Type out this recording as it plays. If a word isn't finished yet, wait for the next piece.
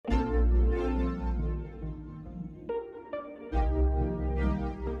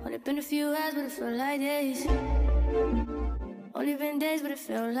been a few hours, but it felt like days. Only been days, but it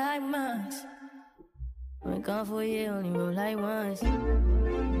felt like months. Been gone for a year, only wrote like once.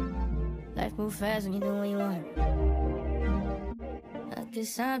 Life moves fast when you do what you want. At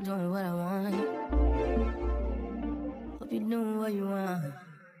this time, doing what I want. Hope you're doing what you want.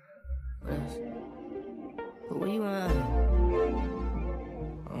 What else? But what you want?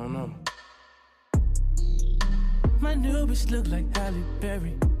 I don't know. My new bitch look like Halle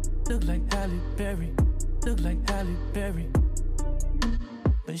Berry. Look like Halle Berry. Look like Halle Berry.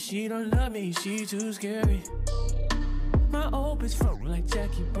 But she don't love me, she too scary. My old bitch float like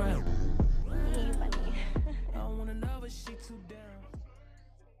Jackie Brown. I wanna know but she too down.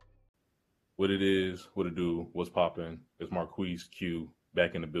 What it is, what it do, what's poppin'? It's Marquise Q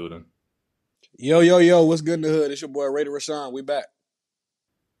back in the building. Yo, what's good in the hood? It's your boy Raider Rashawn. We back.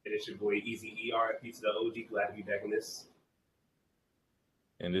 And it's your boy Easy ER, Pizza the OG. Glad to be back in this.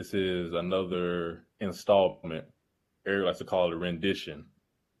 And this is another installment. Eric likes to call it a rendition.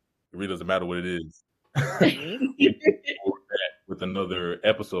 It really doesn't matter what it is. With another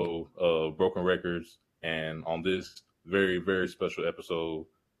episode of Broken Records. And on this very, very special episode,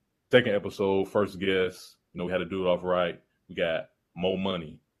 second episode, first guest, we had to do it off right. We got Mo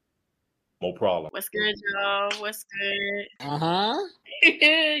Money, Mo Problem. What's good, y'all? What's good?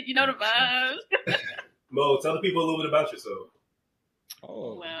 You know the vibes. Mo, tell the people a little bit about yourself.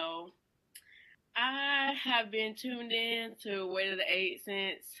 Oh. Well, I have been tuned in to Way to the 8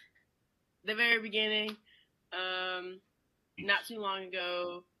 since the very beginning. Not too long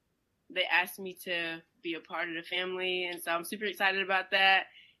ago, they asked me to be a part of the family, and so I'm super excited about that.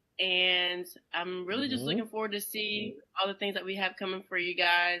 And I'm really just looking forward to see all the things that we have coming for you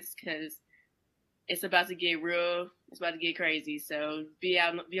guys, because it's about to get real. It's about to get crazy. So be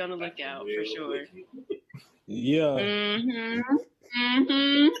on the lookout for sure. Yeah.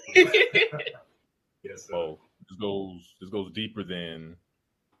 Yes, So this goes deeper than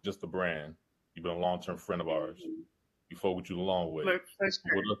just the brand. You've been a long-term friend of ours. We fought with you the long way. For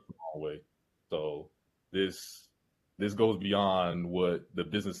sure. With us the long way. So this goes beyond what the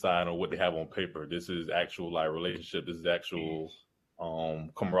business side or what they have on paper. This is actual relationship. This is actual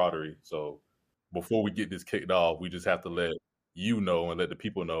camaraderie. So before we get this kicked off, we just have to let you know and let the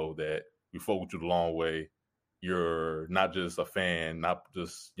people know that we fought with you the long way. You're not just a fan, not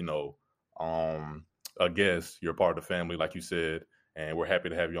just a guest. You're a part of the family, like you said, and we're happy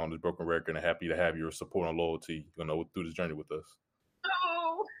to have you on this Broken Record and happy to have your support and loyalty, through this journey with us.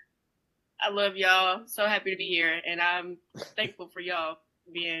 Oh, I love y'all. So happy to be here, and I'm thankful for y'all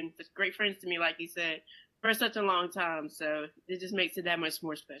being just great friends to me, like you said, for such a long time. So it just makes it that much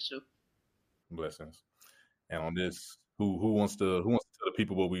more special. Blessings. And on this, who wants to tell the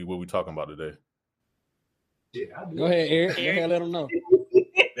people what we talking about today? Yeah, Go ahead, Eric. Go ahead, let them know.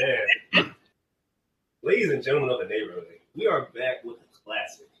 Man. Ladies and gentlemen of the neighborhood, we are back with a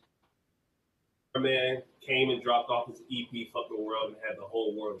classic. Our man came and dropped off his EP, Fuck the World, and had the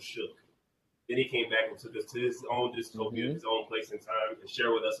whole world shook. Then he came back and took us to his own dystopia, his own place and time, and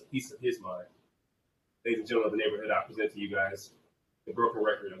shared with us a piece of his mind. Ladies and gentlemen of the neighborhood, I present to you guys the Broken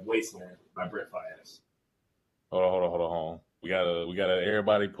Record of Wasteland by Brent Faiyaz. Hold on. We gotta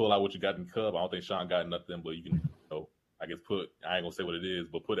everybody pull out what you got in the cup. I don't think Sean got nothing, but you can I guess I ain't gonna say what it is,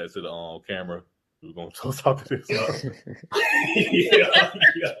 but put that to the camera. We're gonna talk to this.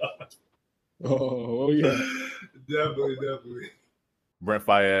 Yeah. Oh yeah. Definitely. Brent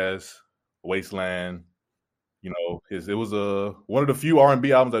Faiyaz, Wasteland. It was one of the few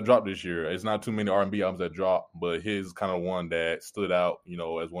R&B albums that dropped this year. It's not too many R&B albums that dropped, but his kind of one that stood out,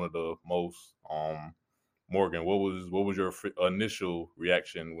 as one of the most. Morgan, what was your initial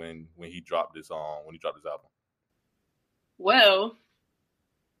reaction when he dropped this album? Well,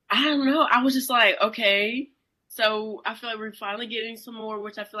 I don't know. I was just like, okay. So I feel like we're finally getting some more,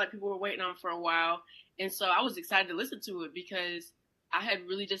 which I feel like people were waiting on for a while. And so I was excited to listen to it because I had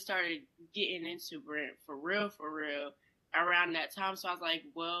really just started getting into Brent for real, around that time. So I was like,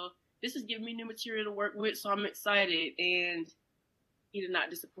 well, this is giving me new material to work with, so I'm excited. And he did not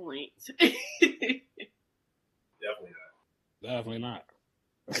disappoint. Definitely not.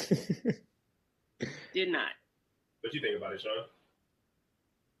 Did not. What you think about it, Sean?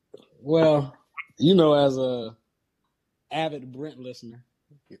 Well, as a avid Brent listener,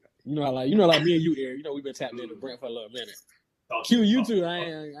 like me and you, Eric, we've been tapping into Brent for a little minute. Q, you too. I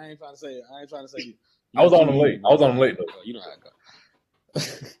ain't trying to say it. I ain't trying to say you. I was on him late though. You know how it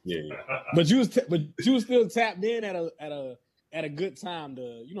goes. Yeah. But you was still tapped in at a good time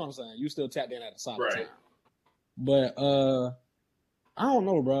to, you know what I'm saying? You still tapped in at a solid time. But I don't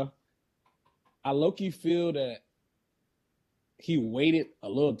know, bro. I low-key feel that he waited a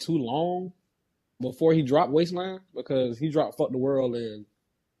little too long before he dropped Wasteland, because he dropped Fuck the World in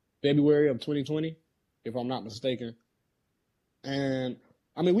February of 2020, if I'm not mistaken. And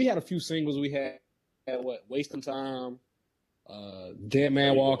I mean, we had a few singles. We had what, Wasting Time, Dead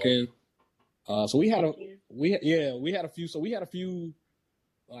Man Walking. So we had a few. So we had a few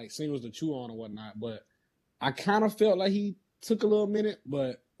like singles to chew on and whatnot. But I kind of felt like he took a little minute.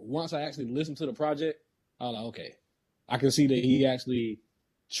 But once I actually listened to the project, I was like, okay, I can see that he actually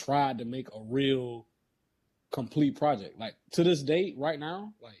tried to make a real complete project. Like to this date, right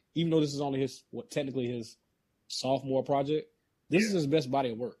now, like even though this is only technically his sophomore project, this is his best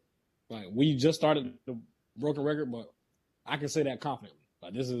body of work. Like we just started the Broken Record, but I can say that confidently.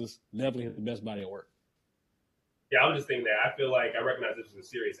 Like this is definitely his best body of work. Yeah, I was just thinking that. I feel like I recognize this was a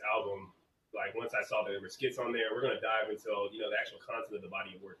serious album. Like once I saw that there were skits on there, we're gonna dive into the actual content of the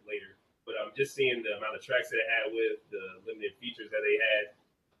body of work later. But just seeing the amount of tracks that it had with the limited features that they had,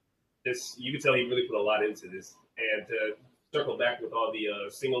 you could tell he really put a lot into this. And to circle back with all the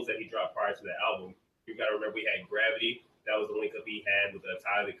singles that he dropped prior to the album, you got to remember we had Gravity. That was the link up he had with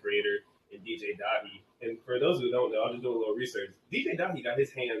Tyler, the Creator, and DJ Dahi. And for those who don't know, I'll just do a little research. DJ Dahi got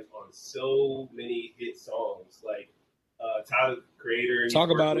his hands on so many hit songs, like Tyler, the Creator. Talk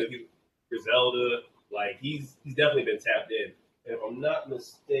about it. Griselda. Like he's definitely been tapped in. And if I'm not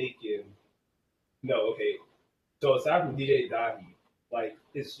mistaken, so aside from DJ Dahi, like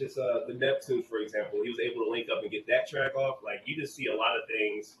it's just the Neptunes, for example, he was able to link up and get that track off. Like you just see a lot of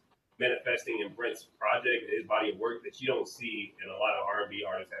things manifesting in Brent's project, his body of work, that you don't see in a lot of R&B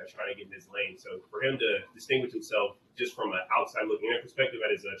artists that are trying to get in this lane. So for him to distinguish himself just from an outside looking in perspective at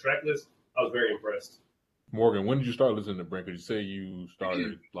his track list, I was very impressed. Morgan, when did you start listening to Brent? Because you say you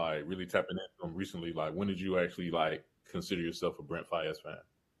started like really tapping into him recently. Like when did you actually like consider yourself a Brent Faiyaz fan?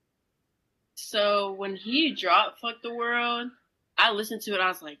 So when he dropped Fuck the World, I listened to it. I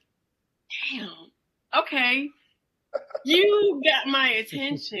was like, damn, okay. You got my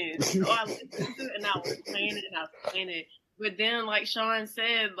attention. So I listened to it and I was playing it. But then, like Sean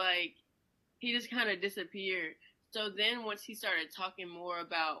said, like, he just kind of disappeared. So then once he started talking more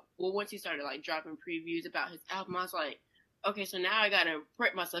about, once he started, like, dropping previews about his album, I was like, okay, so now I got to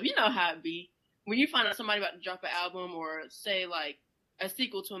prep myself. You know how it be. When you find out somebody about to drop an album or, say, like, a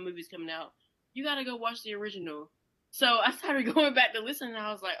sequel to a movie's coming out, you got to go watch the original. So I started going back to listen, and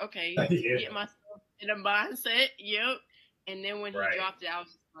I was like, okay, get myself in a mindset. Yep. And then when he dropped it, I was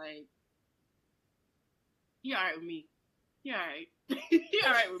just like, he all right with me. He all right. He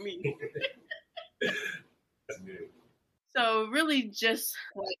all right with me. That's good. So really just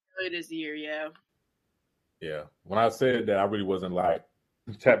like early this year, yeah. Yeah. When I said that, I really wasn't like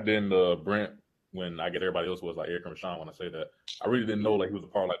tapped into Brent when I get everybody else was like Eric and Rashawn when I say that. I really didn't know like he was a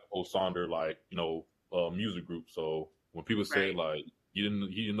part of like the whole Sonder like, music group. So when people say like you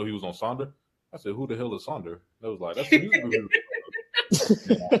didn't know he was on Sonder, I said, who the hell is Sonder? They was like, that's the music group.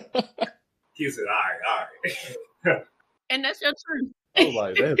 He said, all right. And that's your truth. I was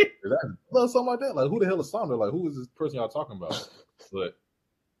like, is that something like that? Like, who the hell is Sonder? Like, who is this person y'all talking about? But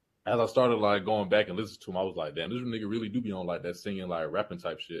as I started like going back and listening to him, I was like, damn, this nigga really do be on like that singing, like rapping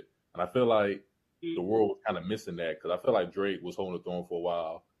type shit. And I feel like the world was kind of missing that because I feel like Drake was holding the throne for a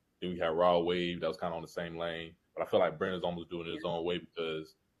while. Then we had Raw Wave that was kind of on the same lane. But I feel like Brent is almost doing it his own way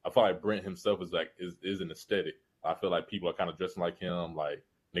because I feel like Brent himself is an aesthetic. I feel like people are kind of dressing like him. Like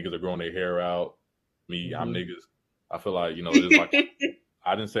niggas are growing their hair out. Me, I'm niggas. I feel like it's like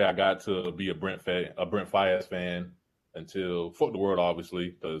I didn't say I got to be a Brent Faiyaz fan until Fuck the World, obviously,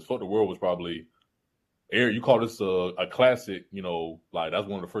 because Fuck the World was probably Eric. You call this a classic. Like that's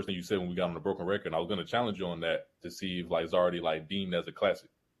one of the first things you said when we got on the Broken Record. And I was going to challenge you on that to see if like it's already like deemed as a classic.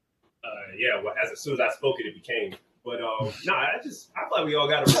 Yeah. Well, as soon as I spoke it became. But I feel like we all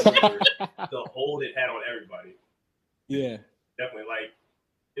got to remember the hold it had on everybody. Yeah, definitely. Like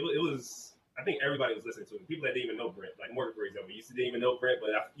it was. I think everybody was listening to it. People that didn't even know Brent, like Morgan, for example, didn't even know Brent, but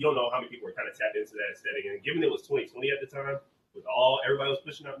you don't know how many people were kind of tapped into that aesthetic. And given it was 2020 at the time, with everybody was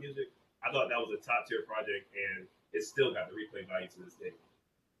pushing out music, I thought that was a top tier project, and it still got the replay value to this day.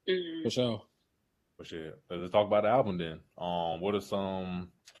 For sure. For sure. Let's talk about the album then. What are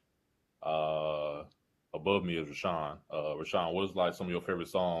some above me is Rashawn. Rashawn, what is like some of your favorite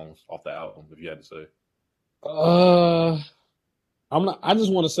songs off the album, if you had to say? I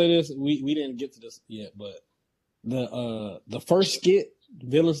just want to say this. We didn't get to this yet, but the first skit,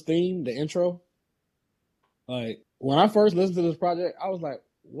 Villain's Theme, the intro. Like when I first listened to this project, I was like,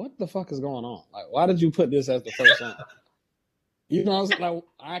 "What the fuck is going on? Like, why did you put this as the first song?" I was like,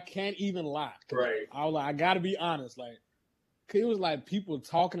 I can't even lie. Right. I was like, I gotta be honest. Like, it was like people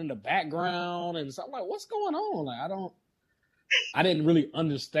talking in the background, and so I'm like, "What's going on?" Like, I didn't really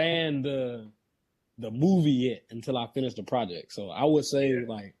understand the movie yet until I finished the project. So I would say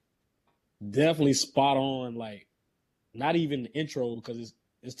like definitely spot on. Like not even the intro because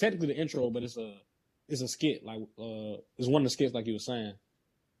it's technically the intro, but it's a skit. Like it's one of the skits like you were saying,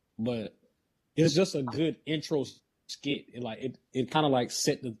 but it's just a good intro skit. It kind of like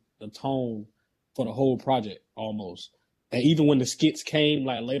set the tone for the whole project almost. And even when the skits came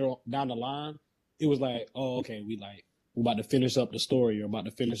like later down the line, it was like, oh, okay, we're about to finish up the story or about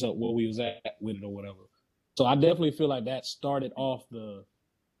to finish up where we was at with it or whatever. So I definitely feel like that started off the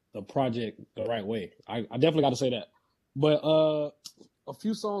project the right way. I definitely got to say that. But a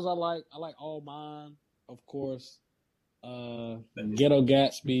few songs I like All Mine, of course. Ghetto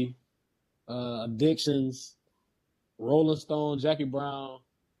Gatsby, Addictions, Rolling Stone, Jackie Brown.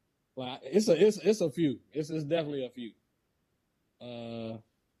 Like it's a few. It's definitely a few.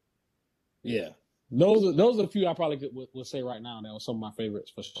 Yeah. Those are a few I probably would say right now. That was some of my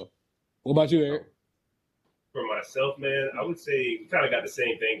favorites for sure. What about you, Eric? For myself, man, I would say we kind of got the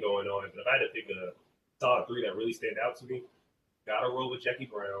same thing going on. But if I had to pick a solid three that really stand out to me, gotta roll with Jackie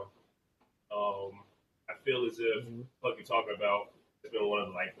Brown. I feel as if what you're talking about, it's been one of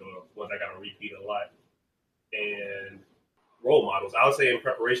the ones I got to repeat a lot. And role models. I would say in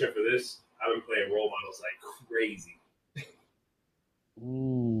preparation for this, I've been playing role models like crazy.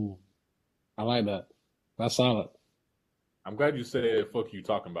 Ooh, I like that. That's solid. I'm glad you said "fuck you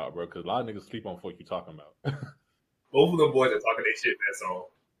talking about," bro, because a lot of niggas sleep on "fuck you talking about." Both of them boys are talking their shit in that song.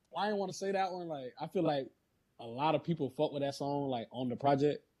 I didn't want to say that one. Like, I feel like a lot of people fuck with that song, like on the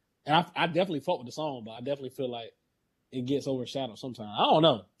project, and I definitely fuck with the song, but I definitely feel like it gets overshadowed sometimes. I don't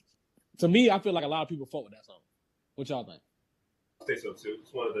know. To me, I feel like a lot of people fuck with that song. What y'all think? I think so too.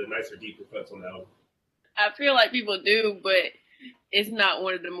 It's one of the nicer, deeper cuts on the album. I feel like people do, but it's not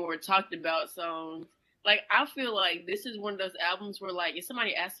one of the more talked about songs. Like, I feel like this is one of those albums where, like, if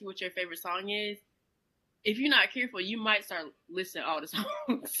somebody asks you what your favorite song is, if you're not careful, you might start listening to all the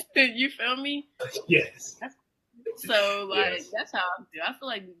songs. You feel me? Yes. So, like, That's how I feel. I feel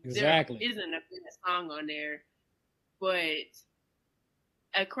like exactly. There isn't a favorite song on there, but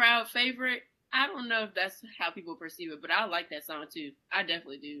a crowd favorite, I don't know if that's how people perceive it, but I like that song too. I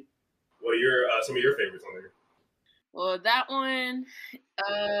definitely do. What are some of your favorites on there? Well, that one,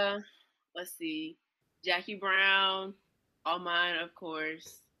 let's see. Jackie Brown, All Mine, of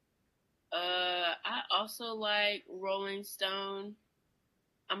course. I also like Rolling Stone.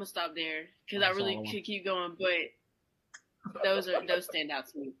 I'm gonna stop there because I really could keep going, but those stand out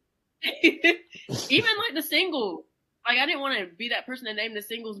to me. Even like the single, like I didn't want to be that person to name the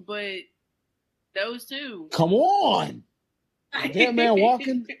singles, but those two. Come on, Dead Man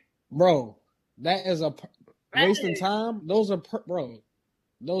Walking, bro. That is a wasting time. Those are bro.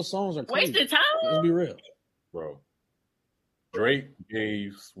 Those songs are crazy. Wasting time. Let's be real, bro. Drake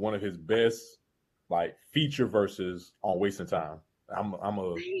gave one of his best like feature verses on "Wasting Time." I'm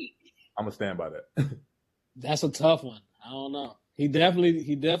a stand by that. That's a tough one. I don't know. He definitely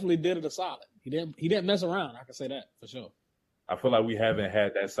did it a solid. He didn't mess around. I can say that for sure. I feel like we haven't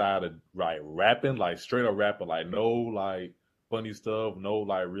had that side of like rapping, like straight up rapping, like no like funny stuff, no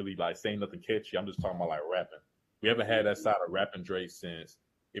like really like saying nothing catchy. I'm just talking about like rapping. We haven't had that side of rapping Drake since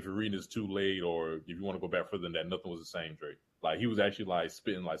If You're Reading This Too Late, or if you want to go back further than that, Nothing Was the Same Drake. Like he was actually like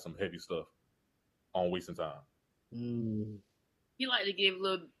spitting like some heavy stuff on Wasting Time. He like to give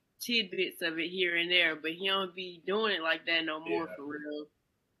little tidbits of it here and there, but he don't be doing it like that no more for real.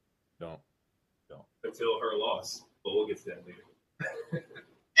 Don't. Until her loss. But we'll get to that later.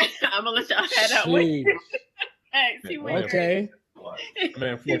 I'm gonna let y'all have that one. Hey, okay.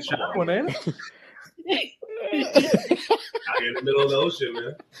 Man, for a shower, man. Out here in the middle of the ocean,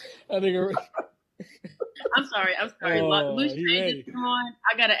 man. I think I'm sorry. Loose Change is on.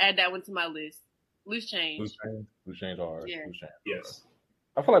 I gotta add that one to my list. Loose Change. Loose Change hard. Yeah. Loose Change. Yes.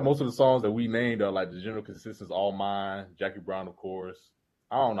 I feel like most of the songs that we named are like the general consistency. All Mine, Jackie Brown, of course.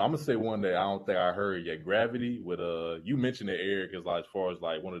 I don't know. I'm gonna say one that I don't think I heard yet. Gravity with you mentioned it, Eric, is like as far as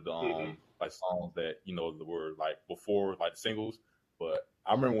like one of the like songs that you know the word like before like singles. But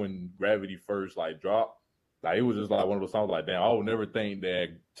I remember when Gravity first like dropped, like it was just like one of those songs like damn, I would never think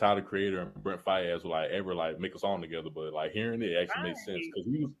that Tyler the Creator and Brent Faiyaz would like ever like make a song together. But like hearing it actually made sense because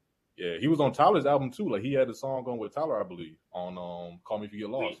he was on Tyler's album too. Like he had a song going with Tyler, I believe, on Call Me If You Get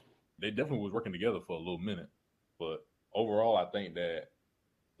Lost. They definitely was working together for a little minute. But overall, I think that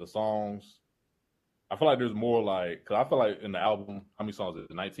the songs, I feel like there's more like, because I feel like in the album, how many songs is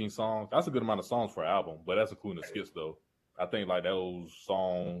it? 19 songs? That's a good amount of songs for an album, but that's including the skits though. I think like those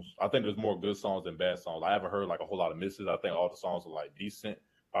songs, I think there's more good songs than bad songs. I haven't heard like a whole lot of misses. I think all the songs are like decent,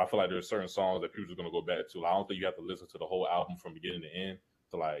 I feel like there's certain songs that people are gonna go back to. Like, I don't think you have to listen to the whole album from beginning to end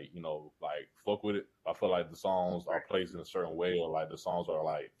to like, like fuck with it. I feel like the songs are placed in a certain way, or like the songs are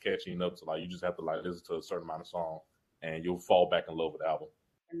like catchy enough to like you just have to like listen to a certain amount of song and you'll fall back in love with the album.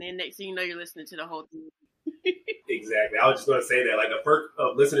 And then next thing you know, you're listening to the whole thing. Exactly. I was just going to say that, like, a perk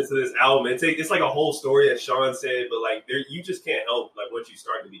of listening to this album, it's like a whole story, as Sean said, but like you just can't help like once you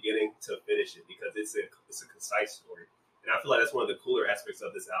start the beginning to finish it, because it's a concise story. And I feel like that's one of the cooler aspects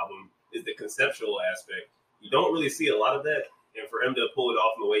of this album is the conceptual aspect. You don't really see a lot of that, and for him to pull it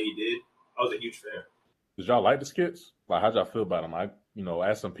off in the way he did, I was a huge fan. Did y'all like the skits? Like, how'd y'all feel about them? I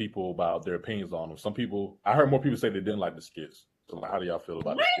asked some people about their opinions on them. Some people, I heard more people say they didn't like the skits. So like, how do y'all feel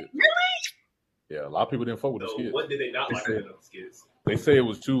about the skits? Really? Yeah, a lot of people didn't fuck with the So skits. what did they not like about the skits? They say it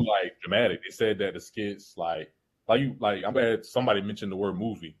was too like dramatic. They said that the skits I'm glad somebody mentioned the word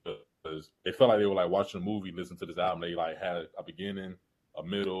movie, because they felt like they were like watching a movie, listening to this album. They like had a beginning, a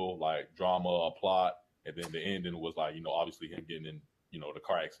middle, like drama, a plot, and then the ending was like, obviously him getting in, the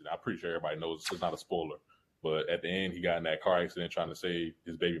car accident. I'm pretty sure everybody knows it's not a spoiler, but at the end he got in that car accident trying to save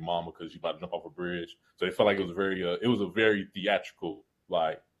his baby mama because she's about to jump off a bridge. So they felt like it was a very theatrical,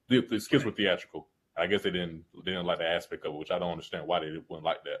 like the skits were theatrical. I guess they didn't like the aspect of it, which I don't understand why they wouldn't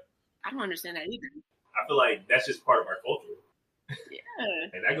like that. I don't understand that either. I feel like that's just part of our culture. Yeah.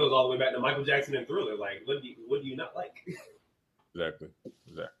 And that goes all the way back to Michael Jackson and Thriller. Like, what do you not like? Exactly.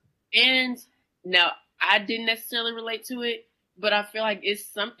 And no, I didn't necessarily relate to it, but I feel like it's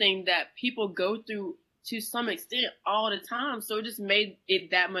something that people go through to some extent all the time. So it just made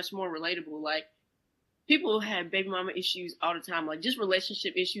it that much more relatable. Like, people have baby mama issues all the time, like just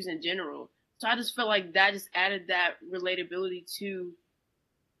relationship issues in general. So I just felt like that just added that relatability to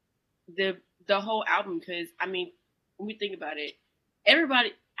the whole album. Because, I mean, when we think about it,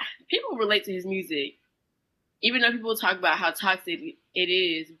 people relate to his music, even though people talk about how toxic it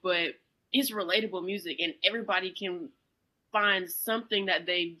is, but it's relatable music and everybody can find something that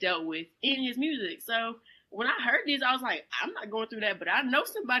they dealt with in his music. So when I heard this, I was like, I'm not going through that, but I know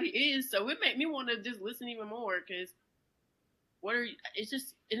somebody is. So it made me want to just listen even more, because it's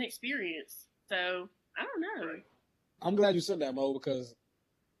just an experience. So I don't know. I'm glad you said that, Mo, because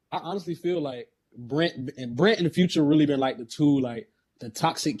I honestly feel like Brent and the Future really been like the two, like the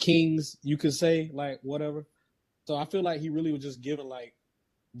toxic kings, you could say, like whatever. So I feel like he really was just giving like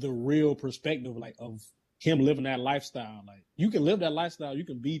the real perspective, like of him living that lifestyle. Like, you can live that lifestyle, you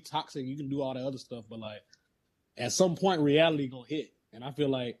can be toxic, you can do all that other stuff, but like at some point reality gonna hit. And I feel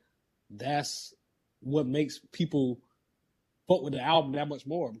like that's what makes people fuck with the album that much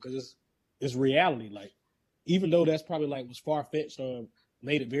more, because it's reality. Like, even though that's probably like was far-fetched or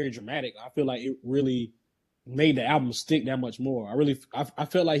made it very dramatic, I feel like it really made the album stick that much more. I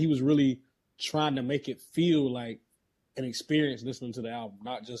felt like he was really trying to make it feel like an experience listening to the album,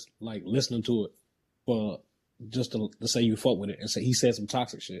 not just like listening to it for just to say you fuck with it and say he said some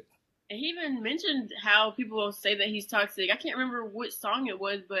toxic shit. And he even mentioned how people say that he's toxic. I can't remember which song it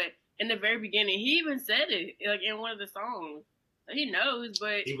was, but in the very beginning, he even said it, like in one of the songs. So he knows,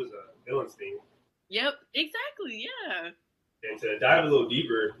 but He was a Villain's theme. Yep, exactly, yeah. And to dive a little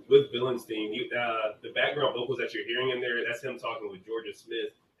deeper with Villain's theme, the background vocals that you're hearing in there, that's him talking with Georgia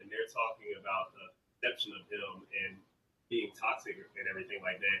Smith, and they're talking about the perception of him and being toxic and everything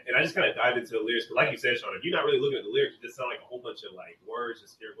like that. And I just kind of dived into the lyrics, but like you said, Sean, if you're not really looking at the lyrics, it just sound like a whole bunch of like words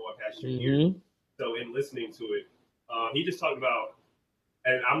just here going past your ears. So in listening to it, he just talked about,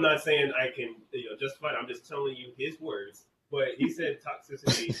 and I'm not saying I can justify it, I'm just telling you his words, but he said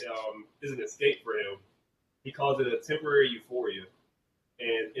toxicity is an escape for him. He calls it a temporary euphoria.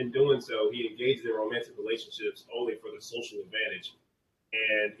 And in doing so, he engaged in romantic relationships only for the social advantage.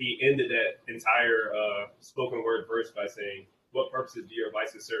 And he ended that entire spoken word verse by saying, what purposes do your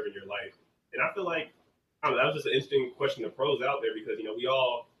vices serve in your life? And I feel like, that was just an interesting question to pose out there, because, we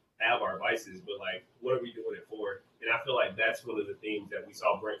all have our vices, but like, what are we doing it for? And I feel like that's one of the themes that we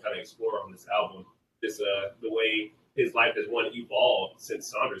saw Brent kind of explore on this album. This, the way his life has evolved since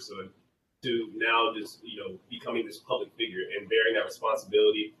Saunderson to now just, becoming this public figure and bearing that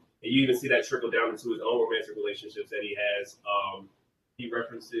responsibility. And you even see that trickle down into his own romantic relationships that he has. He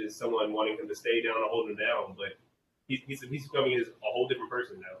references someone wanting him to stay down or hold him down, but he's becoming a whole different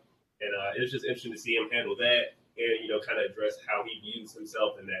person now. And it's just interesting to see him handle that and, kind of address how he views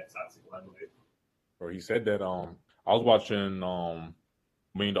himself in that toxic limelight. Or he said that I was watching $1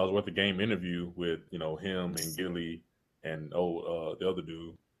 Million Worth of Game interview with, him and Gilly and the other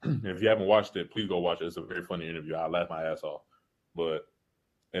dude. And if you haven't watched it, please go watch it. It's a very funny interview. I laughed my ass off. But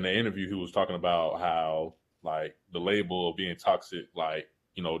in the interview, he was talking about how like the label of being toxic, like,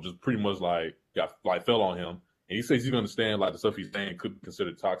 just pretty much like fell on him. And he says you understand like the stuff he's saying could be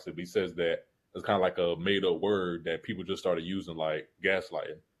considered toxic, but he says that it's kind of like a made up word that people just started using, like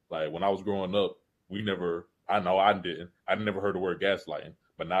gaslighting. Like when I was growing up, I never heard the word gaslighting,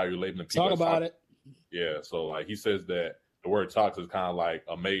 but now you're labeling people. Talk about it. Yeah, so like he says that the word toxic is kind of like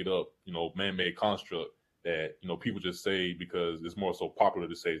a made up, man-made construct that people just say because it's more so popular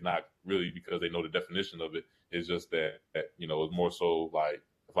to say. It's not really because they know the definition of it. It's just that it's more so like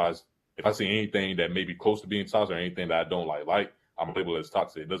if I see anything that may be close to being toxic or anything that I don't like, I'm labeled as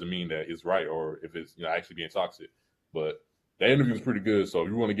toxic. It doesn't mean that it's right or if it's actually being toxic. But that interview was pretty good. So if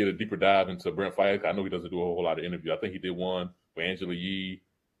you want to get a deeper dive into Brent Faiyaz, I know he doesn't do a whole lot of interviews. I think he did one with Angela Yee.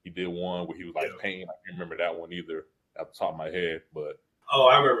 He did one where he was like painting. I can't remember that one either at the top of my head. But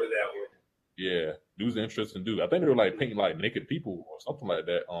I remember that one. Yeah, dude's an interesting dude. I think they were like painting like naked people or something like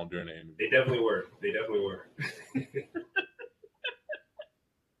that during the interview. They definitely were.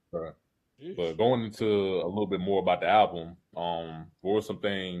 Right. But going into a little bit more about the album, what were some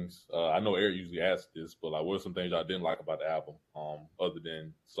things? I know Eric usually asks this, but like, what were some things y'all didn't like about the album? Other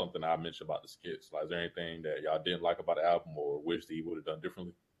than something I mentioned about the skits, like, is there anything that y'all didn't like about the album or wish that he would have done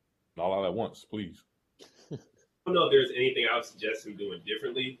differently? And all at once, please. I don't know if there's anything I would suggest him doing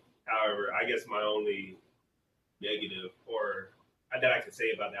differently. However, I guess my only negative or that I can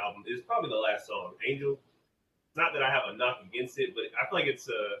say about the album is probably the last song, Angel. It's not that I have a knock against it, but I feel like it's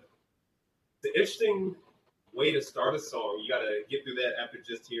an interesting way to start a song. You got to get through that after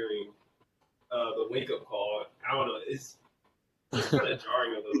just hearing the wake-up call. I don't know. It's kind of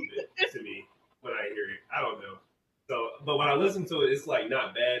jarring a little bit to me when I hear it. I don't know. So, but when I listen to it, it's like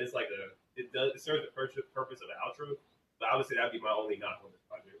not bad. It's like it serves the purpose of the outro. But I would say that'd be my only knock on this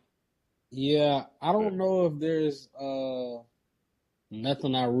project. Yeah, I don't know if there's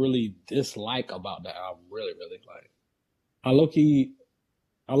nothing I really dislike about the album. Really, like I low-key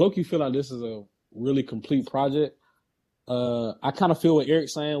feel like this is a really complete project. I kind of feel what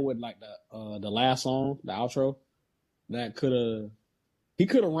Eric's saying with like the last song, the outro, that he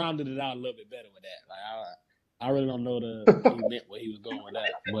could have rounded it out a little bit better with that. Like I really don't know he meant what he was going with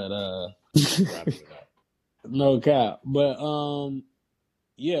that, but no cap. But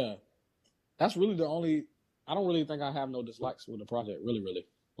yeah, that's really the only. I don't really think I have no dislikes with the project. Really,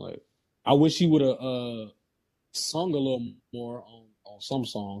 like I wish he would have sung a little more on some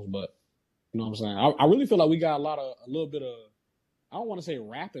songs, but you know what I'm saying. I really feel like we got a little bit of. I don't want to say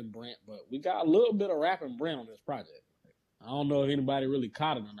rapping Brent, but we got a little bit of rapping Brent on this project. I don't know if anybody really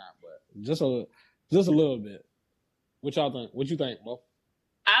caught it or not, but just a little bit. What y'all think? What you think, Mo?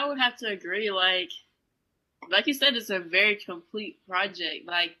 I would have to agree. Like you said, it's a very complete project.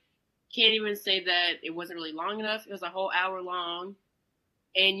 Like, can't even say that it wasn't really long enough. It was a whole hour long.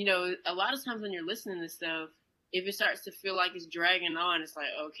 And, a lot of times when you're listening to stuff, if it starts to feel like it's dragging on, it's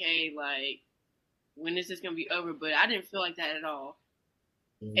like, okay, like, when is this going to be over? But I didn't feel like that at all.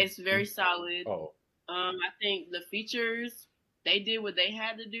 Mm-hmm. It's very solid. Oh. I think the features, they did what they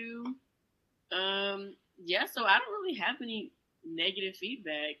had to do. Yeah, so I don't really have any negative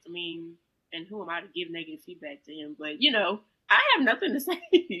feedback. I mean, and who am I to give negative feedback to him? But, I have nothing to say.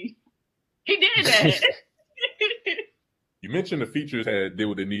 He did that. You mentioned the features that did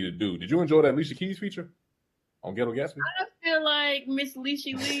what they needed to do. Did you enjoy that Alicia Keys feature on Ghetto Gatsby? I feel like Miss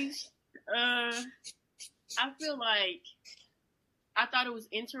Alicia Keys. I feel like I thought it was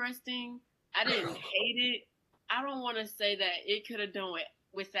interesting. I didn't hate it. I don't want to say that it could have done it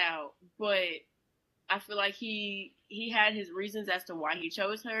without, but I feel like he had his reasons as to why he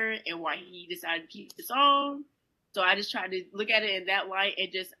chose her and why he decided to keep the song. So I just tried to look at it in that light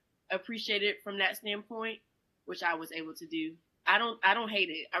and just appreciate it from that standpoint, which I was able to do. I don't hate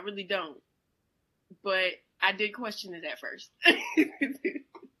it. I really don't. But I did question it at first.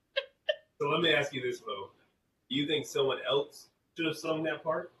 So let me ask you this, Mo. Do you think someone else should have sung that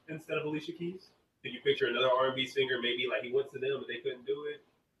part instead of Alicia Keys? Did you picture another R&B singer, maybe like he went to them and they couldn't do it?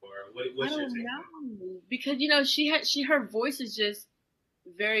 Or what's your take? I don't know. Because, her voice is just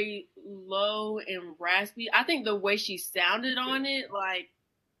very low and raspy. I think the way she sounded on it, like,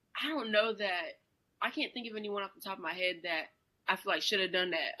 I don't know that. I can't think of anyone off the top of my head that I feel like should have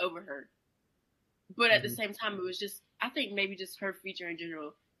done that over her. But at the same time, it was just, I think maybe just her feature in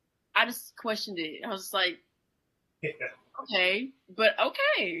general. I just questioned it. I was just like, okay, but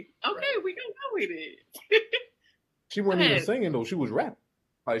okay, right. We can go with it. She wasn't even singing though; she was rapping.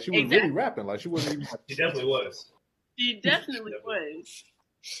 Like she was really rapping. Like she wasn't even. She definitely was. She definitely was.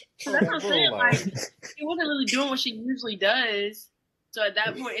 So that's what I'm saying. Like she wasn't really doing what she usually does. So at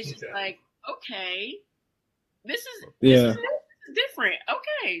that point, it's just like, okay, this is different.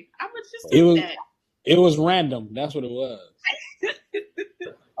 Okay, I was just that. It was random. That's what it was.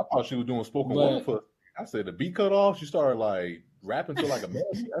 I thought she was doing spoken word for. I said the beat cut off. She started like rapping to like a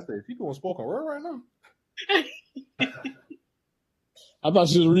melody. I said, she doing spoken word right now. I thought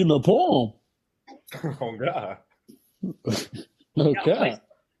she was reading a poem. Oh God. Okay.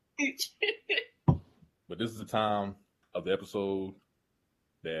 But this is the time of the episode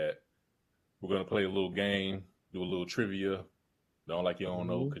that we're gonna play a little game, do a little trivia. Don't like you don't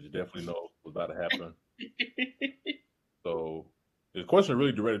know because you definitely know what's about to happen. So the question is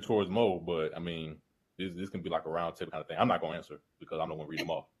really directed towards Mo, but I mean, this can be like a round table kind of thing. I'm not gonna answer because I'm not gonna read them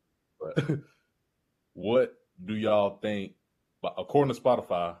off. But what do y'all think? But according to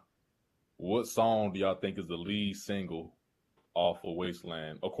Spotify, what song do y'all think is the lead single off of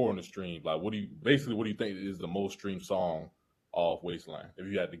Wasteland? According to stream, like what do you think is the most streamed song off Wasteland? If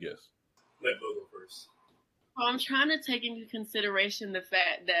you had to guess, Let Bo go first. Well, I'm trying to take into consideration the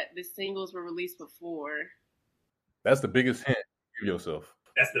fact that the singles were released before. that's the biggest hint. Give yourself.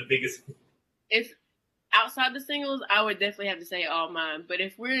 That's the biggest. If outside the singles, I would definitely have to say All Mine. But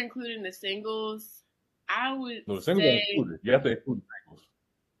if we're including the singles, I would No, the singles are say included. You have to include the singles.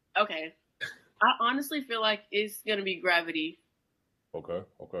 okay. I honestly feel like it's gonna be Gravity. Okay.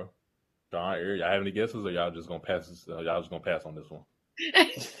 John, Eric, y'all have any guesses, or y'all just gonna pass this? Y'all just gonna pass on this one?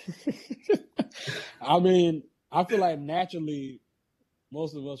 I mean, I feel like naturally,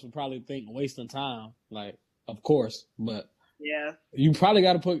 most of us would probably think wasting time, like, of course, but Yeah. you probably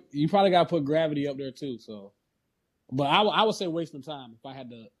got to put Gravity up there too. So, but I would say wasting time if I had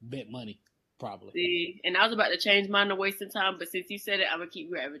to bet money, probably. See, and I was about to change mine to Wasting Time, but since you said it, I'm gonna keep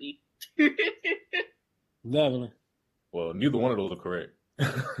Gravity. Definitely. Well, neither one of those are correct.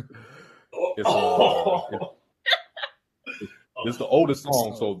 It's the oldest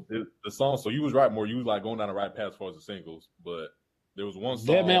song, so the song. So you was right, more. You was like going down the right path as far as the singles, but there was one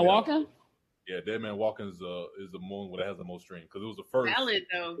song. Dead Man Walking? Yeah, Dead Man Walking is the one that has the most streams because it was the first Valid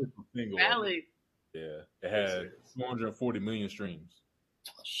though. single. Valid. Yeah, it had 240 million streams.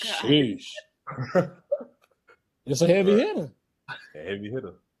 Sheesh. It's a heavy hitter. A heavy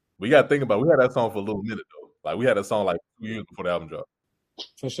hitter. We got to think about it. We had that song for a little minute though. Like we had that song like 2 years before the album dropped.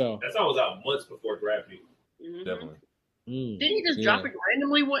 For sure. That song was out months before Gravity. Mhm. Definitely. Didn't he just drop it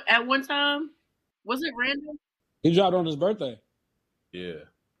randomly at one time? Was it random? He dropped on his birthday. Yeah.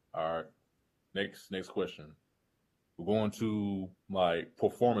 All right. Next question. We're going to like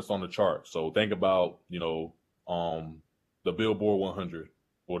performance on the chart. So think about, the Billboard 100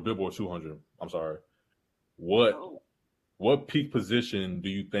 or Billboard 200. I'm sorry. What peak position do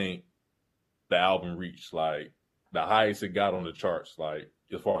you think the album reached? Like the highest it got on the charts, like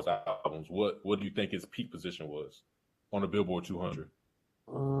as far as albums, what do you think its peak position was on the Billboard 200?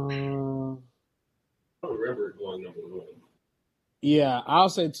 I don't remember it going number one. Yeah, I'll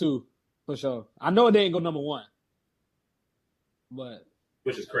say 2 for sure. I know it didn't go number 1, but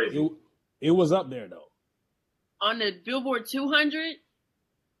Which is crazy. it was up there though. On the Billboard 200?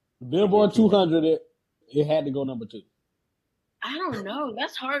 Billboard 200, it had to go number 2. I don't know.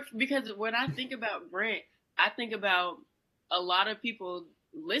 That's hard because when I think about Brent, I think about a lot of people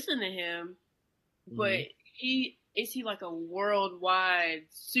listen to him, but is he like a worldwide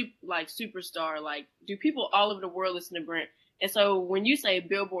superstar? Like, do people all over the world listen to Brent? And so when you say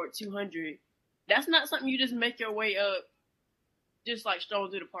Billboard 200, that's not something you just make your way up, just like strolling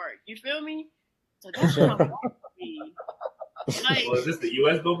through the park. You feel me? So that's kind of hard for me. Like, Well, is this the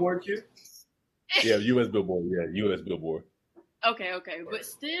U.S. Billboard Q? Yeah, U.S. Billboard. Yeah, U.S. Billboard. okay, but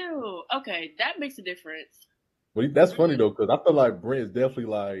still, okay, that makes a difference. But that's funny though, because I feel like Brent is definitely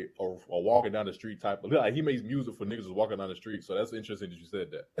like a walking down the street type of. Like he makes music for niggas who's walking down the street. So that's interesting that you said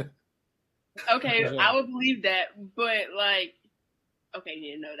that. Okay, I would believe that, but like, okay,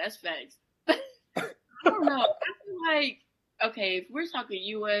 yeah, no, that's facts. I don't know. I feel like, okay, if we're talking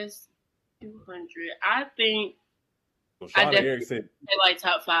US 200, I think So I Sean and Eric said say like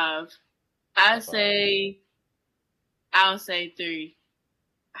top 5. I'll say 3.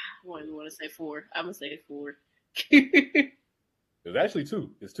 I wouldn't want to say 4. I'm gonna say 4. it's actually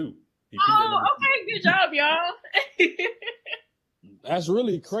 2. It's 2. He peaked at Oh, number okay, good job, y'all. That's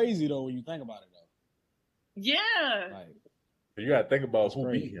really crazy though when you think about it though. Yeah. Like, 2. You gotta think about That's who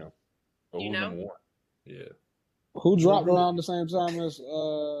crazy. beat him. Or You who's know? number 1. Yeah. who dropped around the same time as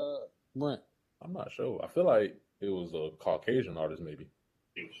Brent? I'm not sure. I feel like it was a Caucasian artist maybe.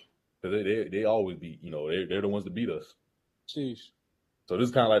 Because they always beat, they're the ones that beat us. Sheesh. So this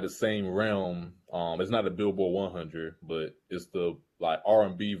is kind of like the same realm. It's not the Billboard 100, but it's the like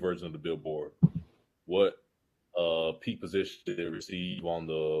R&B version of the Billboard. What peak position did they receive on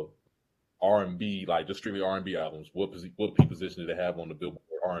the R&B, like just strictly R&B albums? What peak position did they have on the Billboard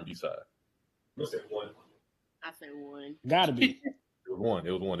R&B side? I said 1. I say 1. Gotta be. It was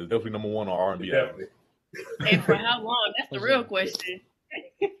one. It's definitely number 1 on R&B Definitely. albums. And for how long? That's the real question.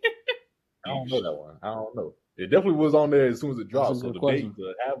 I don't know that one. I don't know. It definitely was on there as soon as it dropped. That's a So good the question.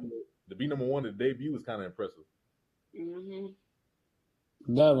 to be number one, the debut was kind of impressive.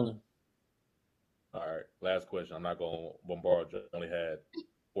 Mm-hmm. Definitely. All right, last question. I'm not gonna bombard you. I only had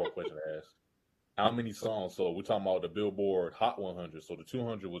 4 questions to ask. How many songs? So we're talking about the Billboard Hot 100. So the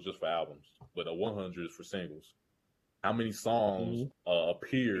 200 was just for albums, but the 100 is for singles. How many songs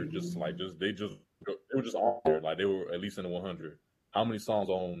appeared they were just on there, like they were at least in the 100. How many songs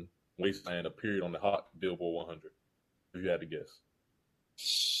on Wasteland appeared on the Hot Billboard 100? If you had to guess.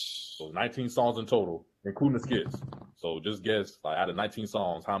 So 19 songs in total, including the skits. So just guess, like out of 19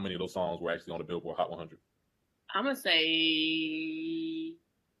 songs, how many of those songs were actually on the Billboard Hot 100? I'm gonna say.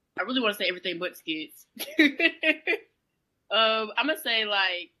 I really want to say everything but skits. I'm gonna say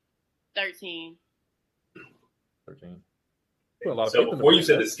like 13. 13. Put a lot of So faith in before you band.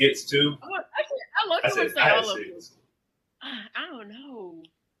 said the skits too, Actually, I love I to said say I had all of them. 6. I don't know.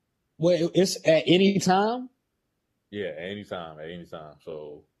 Well, it's at any time. Yeah, at any time.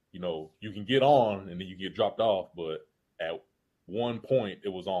 So, you can get on and then you get dropped off, but at one point it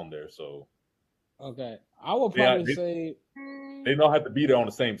was on there. So Okay, I would probably say they don't have to be there on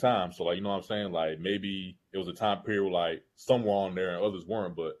the same time. So, like, you know what I'm saying? Like, maybe it was a time period where, like, some were on there and others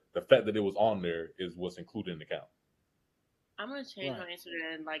weren't, but the fact that it was on there is what's included in the count. I'm gonna change my answer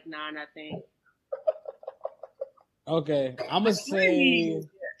to like 9. I think. Okay, I'm gonna say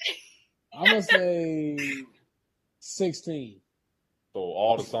 16. So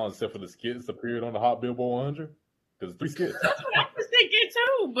all the songs except for the skits appeared on the Hot Billboard 100? Because 3 skits. I was thinking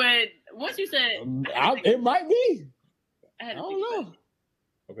too, but once you said it might be. I don't know.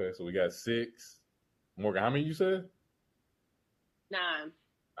 Okay, so we got 6. Morgan, how many you said? 9.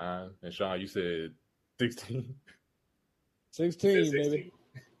 9. And Sean, you said 16. 16, baby.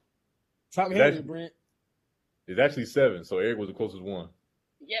 Top heavy, Brent. It's actually 7, so Eric was the closest one.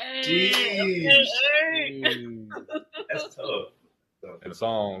 Yay! Jeez. That's tough. And the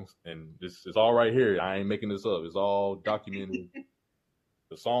songs, and this is all right here. I ain't making this up. It's all documented.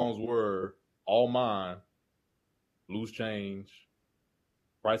 The songs were All Mine, Loose Change,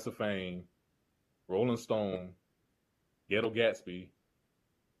 Price of Fame, Rolling Stone, Ghetto Gatsby,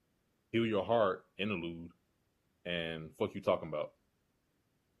 Heal Your Heart, Interlude, and Fuck You Talking About.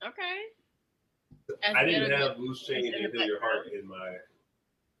 Okay. I didn't have Loose Change and Heal Your Heart in my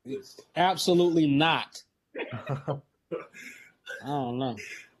list. Absolutely not. I don't know.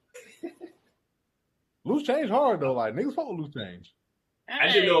 Loose Change hard though. Like, niggas fuck with Loose Change. I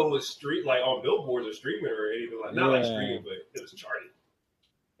didn't know it was on billboards or streaming or anything like not like streaming, but it was charted.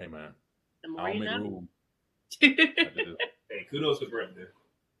 Hey man, I don't make rules. Hey, kudos to Brent there.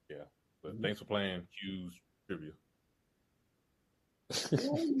 Yeah, but thanks for playing Q's trivia.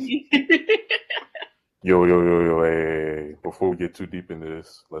 Yo, hey. Before we get too deep into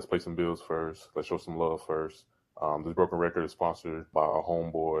this, let's pay some bills first. Let's show some love first. This Broken Record is sponsored by our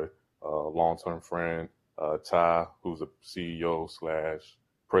homeboy, long-term friend, Ty, who's the CEO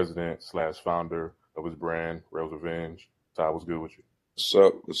 / president / founder of his brand, Rails Revenge. Ty, what's good with you?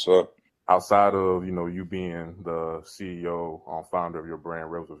 What's up? Outside of, you being the CEO, founder of your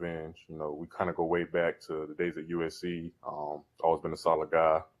brand, Rails Revenge, we kind of go way back to the days at USC. Always been a solid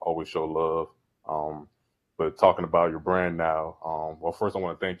guy, always show love. But talking about your brand now, well, first I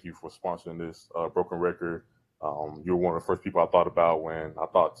want to thank you for sponsoring this Broken Record. You were one of the first people I thought about when I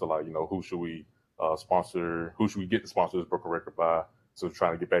thought to who should we sponsor, who should we get to sponsor this Broken Record by? So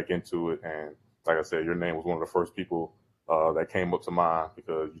trying to get back into it. And like I said, your name was one of the first people that came up to mind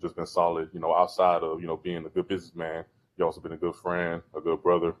because you've just been solid, outside of, being a good businessman. You also been a good friend, a good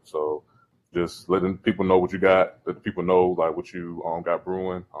brother. So just letting people know what you got, let the people know like what you got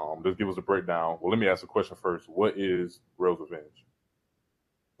brewing. Just give us a breakdown. Well, let me ask a question first. What is Rails Revenge?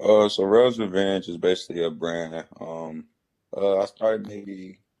 So Rails Revenge is basically a brand. I started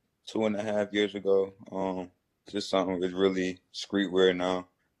maybe 2.5 years ago. Just something that's really streetwear now.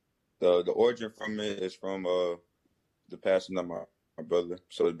 The origin from it is from the passing of my brother.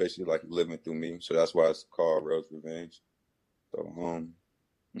 So it's basically like living through me. So that's why it's called Rails Revenge. So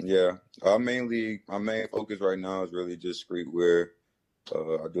yeah, my main focus right now is really just streetwear.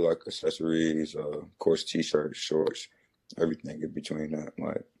 I do like accessories, of course, t-shirts, shorts, everything in between that.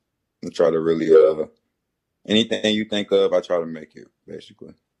 Like, I try to really anything you think of, I try to make it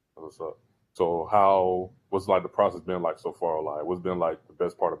basically. What's up? So what's like the process been like so far? Like, what's been like the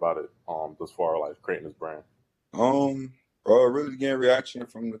best part about it thus far, like creating this brand? Really getting reaction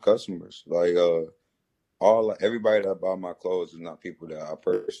from the customers. Like everybody that buy my clothes is not people that I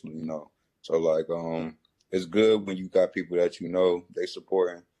personally know. So like it's good when you got people that they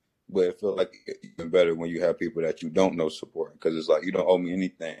supporting, but it feels like even better when you have people that you don't know support, because it's like you don't owe me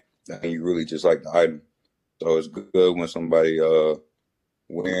anything, and you really just like the item. So it's good when somebody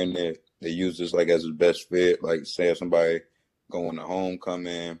wearing it, they use this like as his best fit. Like say if somebody going to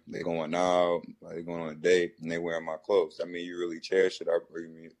homecoming, they going out, like they going on a date, and they wearing my clothes. I mean, you really cherish it,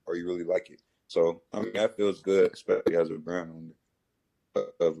 or you really like it. So I mean, that feels good, especially as a brand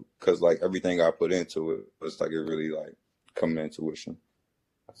owner, because like everything I put into it was like it really like coming into fruition.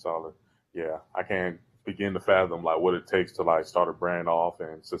 That's solid. Yeah, I can't begin to fathom like what it takes to like start a brand off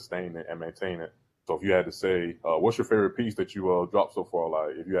and sustain it and maintain it. So if you had to say, what's your favorite piece that you dropped so far?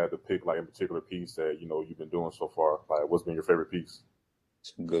 Like if you had to pick like a particular piece that you've been doing so far, like what's been your favorite piece?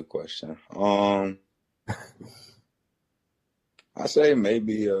 It's a good question. I say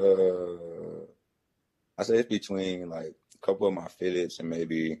maybe I say it's between like a couple of my fitteds and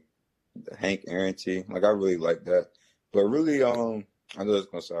maybe the Hank Aaron tee. Like I really like that. But really, I know it's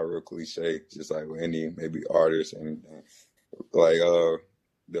gonna sound real cliche, just like with any maybe artist and anything. Like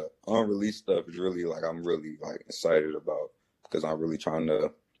the unreleased stuff is really like I'm really like excited about, because I'm really trying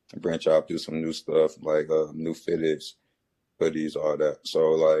to branch out, do some new stuff, like new fitteds, hoodies, all that.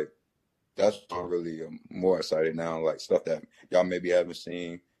 So like that's why I'm really more excited now, like stuff that y'all maybe haven't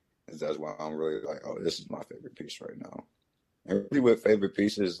seen. That's why I'm really like, oh, this is my favorite piece right now. And really with favorite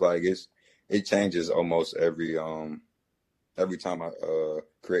pieces, like it changes almost every time I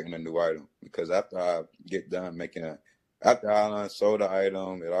creating a new item, because after I get done after I sold the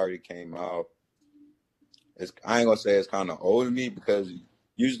item, it already came out. I ain't gonna say it's kind of old to me, because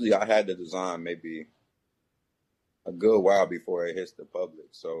usually I had the design maybe a good while before it hits the public.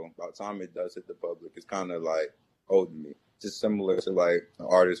 So by the time it does hit the public, it's kind of like old to me. Just similar to like an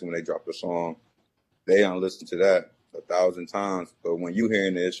artist when they drop a song, they don't listen to that 1,000 times, but when you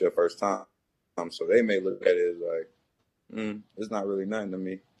hearing it, it's your first time. So they may look at it as like, it's not really nothing to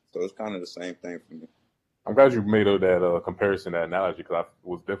me. So it's kind of the same thing for me. I'm glad you made that comparison, that analogy, because I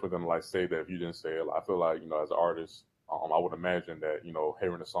was definitely gonna like say that if you didn't say it. Like, I feel like as an artist, I would imagine that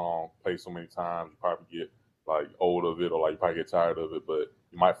hearing a song played so many times, you probably get like old of it, or like you probably get tired of it, but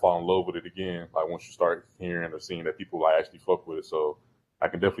you might fall in love with it again. Like once you start hearing or seeing that people like actually fuck with it. So I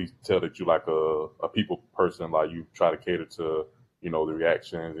can definitely tell that you like a people person. Like you try to cater to the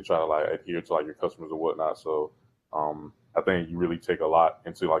reactions and try to like adhere to like your customers or whatnot. So I think you really take a lot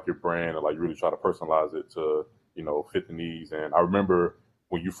into like your brand, and like you really try to personalize it to fit the needs. And I remember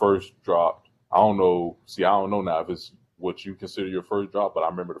when you first dropped, I don't know now if it's what you consider your first drop, but I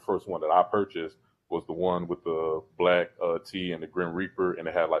remember the first one that I purchased was the one with the black tee and the Grim Reaper, and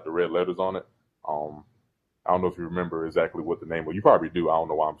it had like the red letters on it. I don't know if you remember exactly what the name was. You probably do. I don't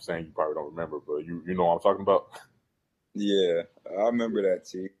know why I'm saying you probably don't remember, but you know what I'm talking about? Yeah, I remember that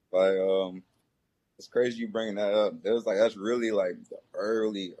tee. Like, it's crazy you bringing that up. It was like, that's really like the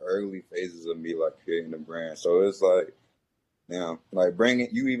early phases of me like creating the brand. So it's like, like bringing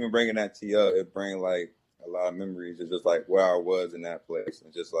that tee up, it bring like a lot of memories. It's just like where I was in that place,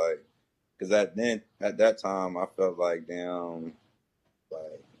 and just like, because at that time I felt like, damn,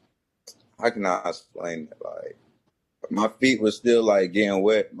 like how can I explain it? Like my feet was still like getting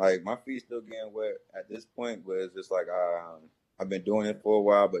wet. Like my feet still getting wet at this point, but it's just like I've been doing it for a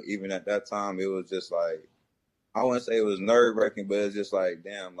while. But even at that time, it was just like, I wouldn't say it was nerve wracking, but it's just like,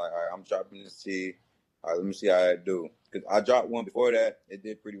 damn, like, all right, I'm dropping this tee. All right, let me see how I do. Because I dropped one before that, it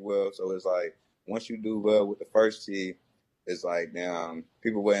did pretty well. So it's like, once you do well with the first tee, it's like, damn,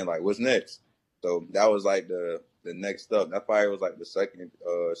 people waiting like, what's next? So that was like the next stuff. That probably was like the second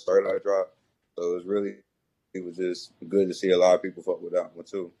start I dropped. So it was just good to see a lot of people fuck with that one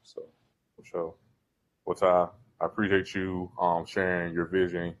too. So for sure. Well, Ty, I appreciate you sharing your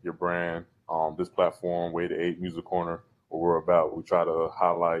vision, your brand, this platform, Way to 8 Music Corner, what we're about. We try to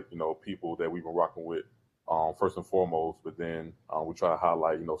highlight, people that we've been rocking with first and foremost, but then we try to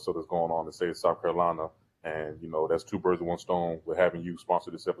highlight, stuff that's going on in the state of South Carolina. And, that's two birds with one stone with having you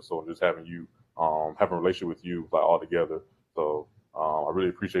sponsor this episode and just having you, having a relationship with you like all together. So I really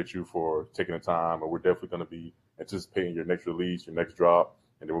appreciate you for taking the time, and we're definitely going to be anticipating your next release, your next drop.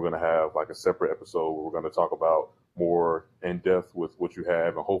 And then we're going to have like a separate episode where we're going to talk about more in depth with what you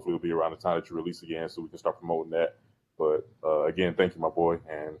have, and hopefully it'll be around the time that you release again, so we can start promoting that. But again, thank you, my boy,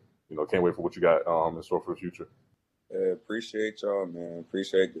 and can't wait for what you got in store for the future. Yeah, appreciate y'all, man.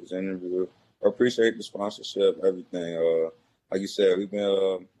 Appreciate this interview. Appreciate the sponsorship, everything. Like you said, we've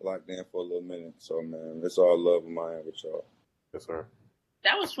been locked in for a little minute, so man, it's all love in my end with y'all. Yes, sir.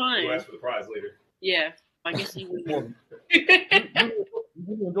 That was fun. We'll ask for the prize later. Yeah, I guess you would.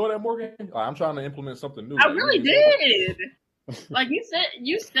 You enjoy that, Morgan? I'm trying to implement something new. I really did. Like you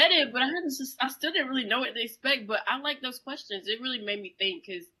said it, but I still didn't really know what to expect. But I like those questions. It really made me think,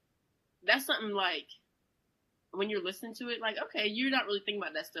 because that's something like when you're listening to it, like, okay, you're not really thinking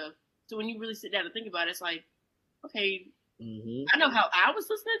about that stuff. So when you really sit down and think about it, it's like, okay, I know how I was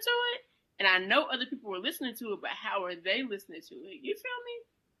listening to it, and I know other people were listening to it, but how are they listening to it? You feel me?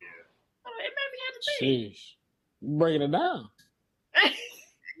 Yeah. It made me have to think. Sheesh. Breaking it down.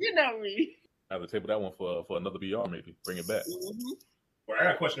 You know me. I have to table that one for another BR, maybe. Bring it back. Mm-hmm. Well, I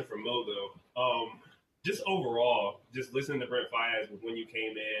got a question for Mo, though. Just overall, just listening to Brent Faiyaz when you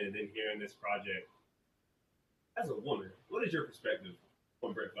came in and then hearing this project, as a woman, what is your perspective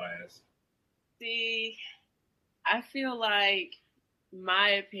on Brent Faiyaz? See, I feel like my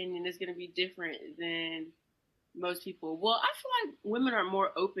opinion is going to be different than most people. Well, I feel like women are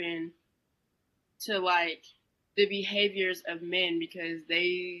more open to like the behaviors of men because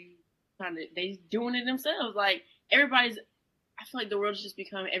they doing it themselves. Like I feel like the world has just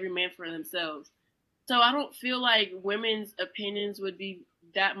become every man for themselves. So I don't feel like women's opinions would be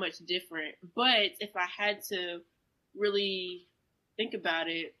that much different. But if I had to really think about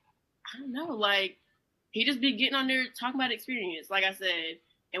it, I don't know, like he just be getting on there talking about experience, like I said,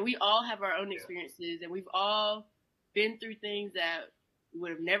 and we all have our own experiences, and we've all been through things that we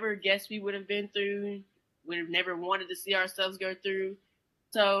would have never guessed we would have been through, would have never wanted to see ourselves go through.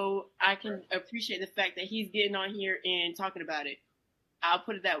 So I can appreciate the fact that he's getting on here and talking about it. I'll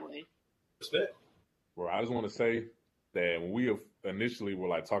put it that way. Respect. Well, I just want to say that when we initially were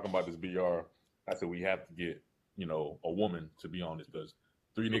like talking about this BR, I said we have to get, a woman to be on this because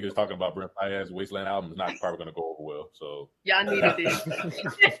 3 niggas talking about Brent Faiyaz Wasteland album is not probably going to go over well. So y'all needed it.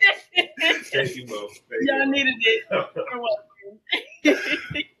 Thank you, Mo. Y'all needed it. You're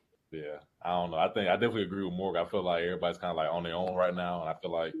welcome. Yeah, I don't know. I definitely agree with Morgan. I feel like everybody's kind of like on their own right now, and I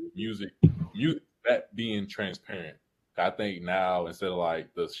feel like music that being transparent. I think now instead of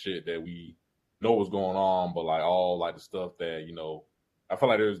like the shit that we know what's going on, but like all like the stuff that I feel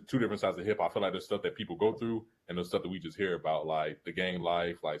like there's 2 different sides of hip hop. I feel like there's stuff that people go through, and there's stuff that we just hear about, like the gang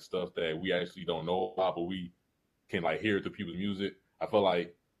life, like stuff that we actually don't know about, but we can like hear it through people's music. I feel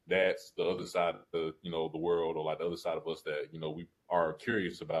like that's the other side of the world, or like the other side of us that we are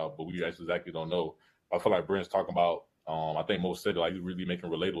curious about, but we actually exactly don't know. I feel like Brent's talking about. I think most said like he's really making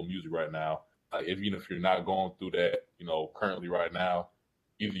relatable music right now. Even if you're not going through that, currently right now,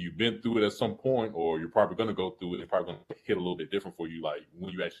 either you've been through it at some point, or you're probably going to go through it. It's probably going to hit a little bit different for you. Like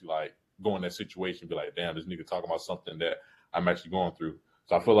when you actually like go in that situation, be like, damn, this nigga talking about something that I'm actually going through.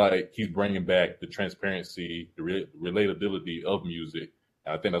 So I feel like he's bringing back the transparency, the relatability of music.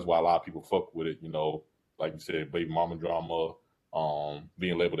 And I think that's why a lot of people fuck with it. Like you said, baby mama drama,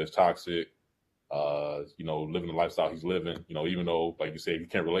 being labeled as toxic, living the lifestyle he's living, even though, like you said, you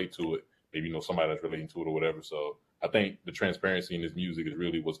can't relate to it, maybe somebody that's relating to it or whatever. So I think the transparency in his music is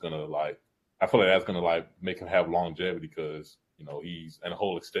really what's going to I feel like that's going to make him have longevity because, he's in a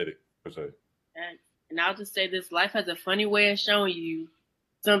whole aesthetic per se. And I'll just say this, life has a funny way of showing you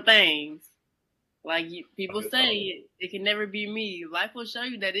some things. Like people say, it can never be me. Life will show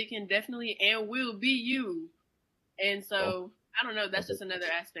you that it can definitely and will be you. And so, I don't know, that's just another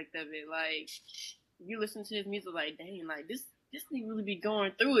aspect of it. Like, you listen to his music like, dang, like this nigga really be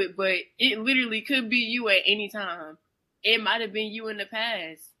going through it, but it literally could be you at any time. It might have been you in the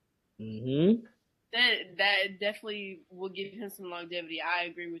past. Mm-hmm. That definitely will give him some longevity. I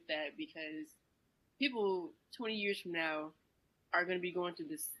agree with that because people 20 years from now are going to be going through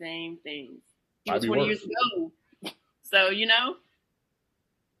the same things. 20 years ago. So,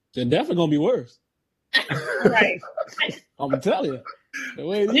 they're definitely going to be worse. Right. I'm going to tell you. The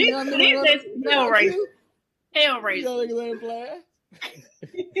way hell race.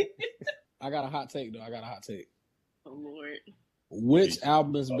 I got a hot take, though. Oh, Lord. Which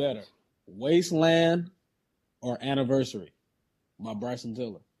album is better? Wasteland or Anniversary by Bryson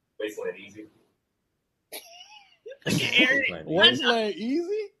Tiller? Wasteland easy. Wasteland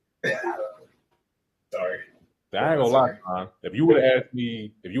easy? Sorry. I ain't gonna lie, John. If you would have asked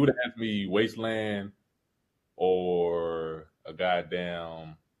me Wasteland or a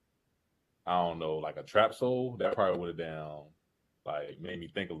goddamn, I don't know, like a Trap Soul, that probably would have made me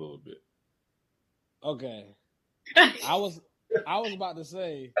think a little bit. Okay. I was about to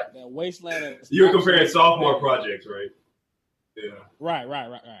say that Wasteland. You were comparing sophomore projects, right? Yeah. Right.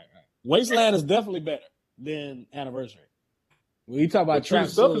 Wasteland is definitely better than Anniversary. When you talk about Trap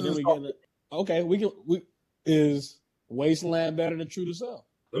Soul, is Wasteland better than True to Self?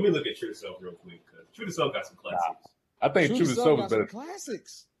 Let me look at True to Self real quick because True to Self got some classics. I think True to Self is better.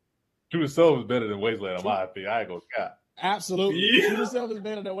 Classics. True to Self is better than Wasteland, in my opinion. I ain't gonna cap. Absolutely. Yeah. True to Self is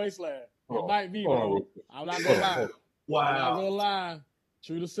better than Wasteland. It might be, bro. I'm not gonna lie. Wow. I'm not gonna lie.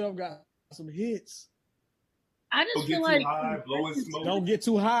 True to Self got some hits. I just Don't feel get like too high, blowing smoke. Don't get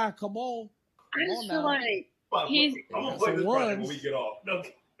too high. Come on. I Come just on feel now. like I'm he's gonna got play some this project when ones. we get off. No.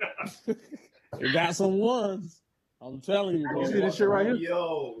 You got some ones. I'm telling you, bro. You see this shit right here?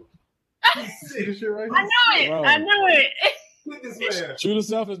 Yo, You see this shit right I here? know it. Bro. I know it. get this man. Shoot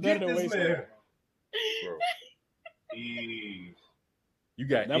yourself is better Get than this wasteland. man. Bro, Eee. you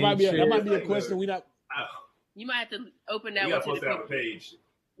got That might be a Like, question we not Ah, You might have to open we that gotta one post to that the on the people. page.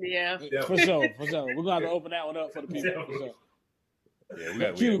 Yeah. for sure. We're gonna have to open that one up for the people. For sure. Yeah, we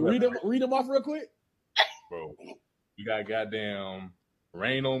got Q, read them off real quick. bro. We got goddamn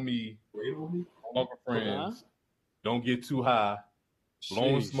Rain on Me, Wait on me. Uncle Friends, Uh-huh. Don't Get Too High,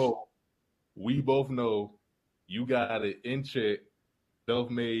 Blowing Sheesh. Smoke. We both know you got it in check.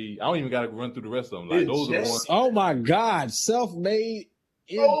 Self-made. I don't even got to run through the rest of them. Like In those are the check? ones. Oh my God, self-made.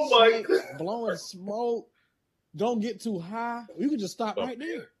 Oh my check, God. blowing smoke. Don't get too high. You can just stop right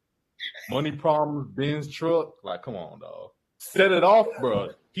there. Money Problems, Ben's Truck. Like, come on, dog. Set It Off, bro.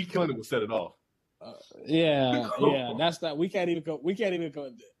 He killing it with Set It Off. Yeah. That's that. We can't even go.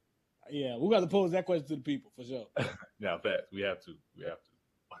 Yeah, we got to pose that question to the people for sure. Now, facts. We have to.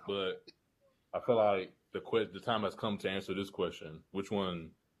 But I feel like the time has come to answer this question. Which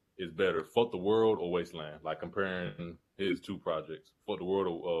one is better, Fuck the World or Wasteland? Like comparing his two projects, Fuck the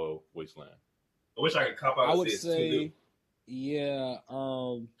World or Wasteland. I wish I could cop out I and would say it's too say, yeah,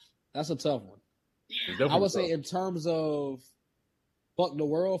 that's a tough one. It's I definitely would say tough. in terms of Fuck the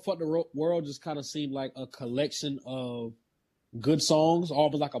World just kind of seemed like a collection of good songs,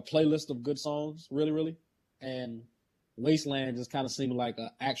 almost like a playlist of good songs, really. And Wasteland just kind of seemed like an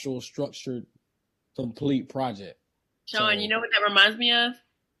actual structured, complete project. Sean, So- you know what that reminds me of?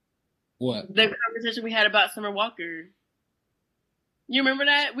 What? The conversation we had about Summer Walker. You remember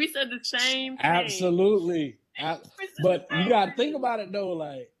that? We said the same thing. Absolutely. We said But the you same got to thing. think about it though,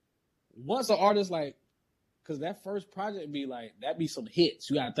 like once an artist like, because that first project be like, that be some hits.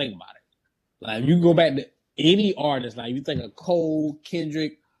 You got to think about it. Like if you go back to any artist, like you think of Cole,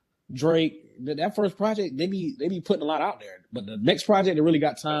 Kendrick, Drake, that first project, they be putting a lot out there. But the next project, they really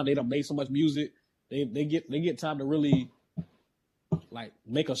got time. They done made so much music. They get time to really like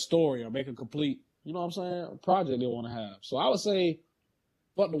make a story or make a complete, you know what I'm saying, project they want to have. So I would say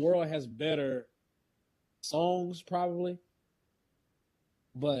Fuck the World has better songs probably.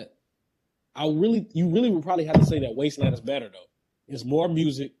 But you really would probably have to say that Wasteland is better though. It's more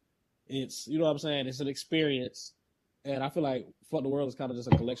music. It's, you know what I'm saying? It's an experience. And I feel like Fuck the World is kind of just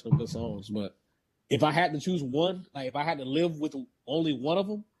a collection of good songs. But if I had to choose one, like if I had to live with only one of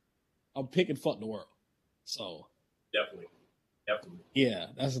them, I'm picking Fuck the World. So Definitely. yeah,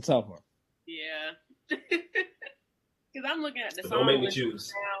 that's a tough one. Yeah. Because I'm looking at the So song don't make me list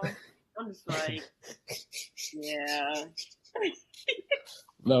choose. now. I'm just like, yeah.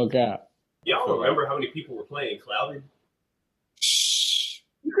 No cap. Y'all remember how many people were playing Clouded?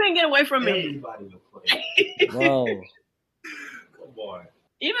 You couldn't get away from me. Everybody was playing. Bro. Come on.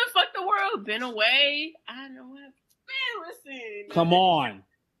 Even Fuck the World, Been Away. I know what. Man, listen. Come on.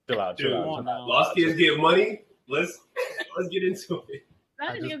 Chill out. Dude, Come on now. Lost Kids Get Money. Let's get into it. If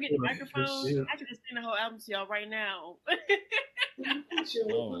I didn't go get the just- microphone, yeah. I could just sing the whole album to y'all right now.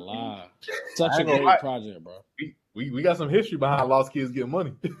 Oh, lie. Such I a ain't gonna great lie. project, bro. We got some history behind Lost Kids Get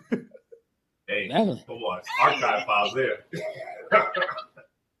Money. Hey, That- come on. Archive files there.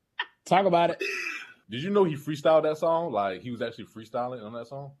 Talk about it. Did you know he freestyled that song? Like he was actually freestyling on that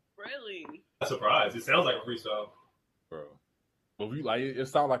song, Really? I'm surprised. It sounds like a freestyle. bro. But we like it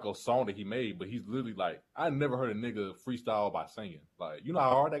sounded like a song that he made, but he's literally like, I never heard a nigga freestyle by singing. Like, you know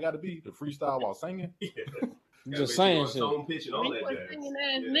how hard that got to be to freestyle while singing. Yeah. I'm Gotta just make saying sure shit. Tone pitch and all When that you a jazz. singing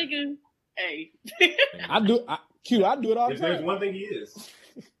ass Yeah. nigga, hey. I do it all the If there's time. one thing he is.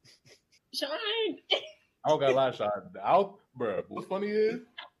 Sean, I don't got a lot of shots. Bro, what's funny is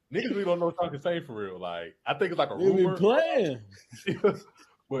niggas really don't know Sean can sing for real. Like, I think it's like a We be rumor. playing.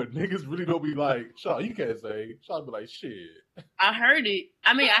 But niggas really don't be like, Sean, you can't sing. Sean be like, shit. I heard it.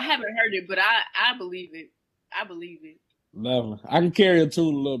 I mean, I haven't heard it, but I believe it. I believe Definitely. I can carry a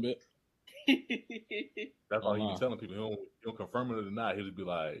tune a little bit. it. That's all he Wow. be telling people. He don't confirm it or deny. He'll just be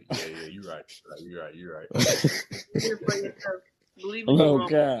like, yeah, you're right. You're right. Hear for yourself. Believe it. Oh, wrong.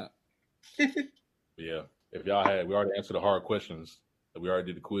 God. But yeah, if y'all we already answered the hard questions. We already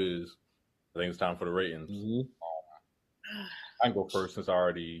did the quiz. I think it's time for the ratings. Mhm. I can go first since I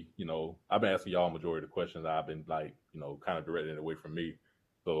already, I've been asking y'all a majority of the questions. I've been like, kind of directing it away from me.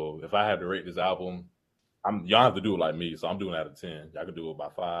 So if I had to rate this album, y'all have to do it like me. So I'm doing it out of 10. Y'all can do it by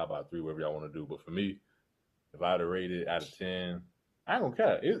 5, by 3, whatever y'all want to do. But for me, if I had to rate it out of 10, I ain't gonna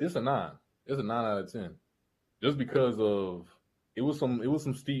care. It's a 9. It's a 9 out of 10. Just because of it was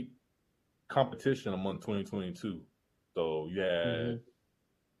some steep competition among 2022. So you had Mhm.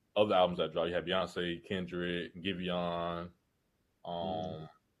 other albums that dropped. You had Beyonce, Kendrick, Giveon, Mhm.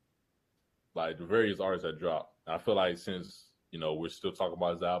 like the various artists that dropped. And I feel like since we're still talking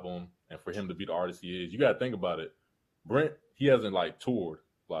about his album, and for him to be the artist he is, you got to think about it. Brent, he hasn't like toured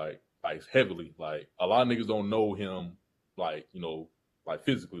like heavily. Like a lot of niggas don't know him like like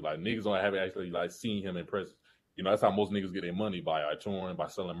physically. Like niggas don't have actually like seen him in person. That's how most niggas get their money by touring, by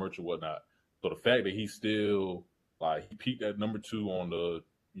selling merch or whatnot. So the fact that he's still like he peaked at number 2 on the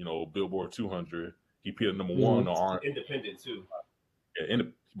Billboard 200, he peaked at number 1 on R. Independent too. Yeah,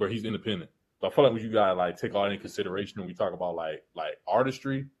 but he's independent. So I feel like when you gotta like take all that into consideration when we talk about like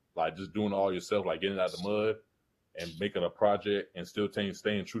artistry, like just doing it all yourself, like getting out of the mud and making a project and still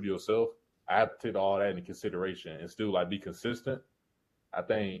staying true to yourself, I have to take all that into consideration and still like be consistent. I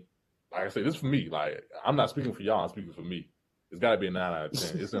think, like I said, this is for me. Like I'm not speaking for y'all, I'm speaking for me. It's got to be a 9 out of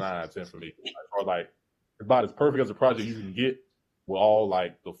 10. It's a 9 out of 10 for me. Like it's about as perfect as a project you can get with all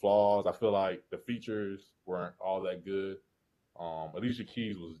like the flaws. I feel like the features weren't all that good. Alicia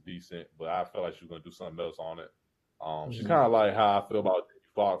Keys was decent, but I felt like she was gonna do something else on it. She's kind of like how I feel about Jamie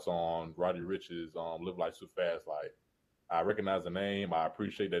Foxx on Roddy Ricch's "Live Life Too Fast." Like I recognize the name, I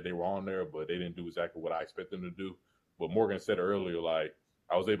appreciate that they were on there, but they didn't do exactly what I expect them to do. But Morgan said earlier, like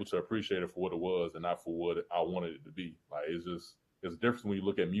I was able to appreciate it for what it was and not for what I wanted it to be. Like it's a difference when you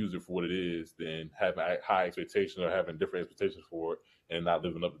look at music for what it is than having high expectations or having different expectations for it and not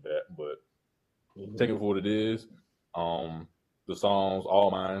living up to that. But taking it for what it is. The songs, All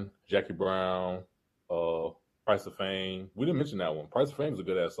Mine, Jackie Brown, Price of Fame. We didn't mention that one. Price of Fame is a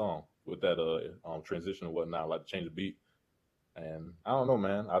good ass song with that transition and whatnot, like to change the beat. And I don't know,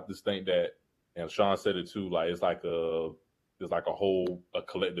 man. I just think that, and Sean said it too. Like it's like a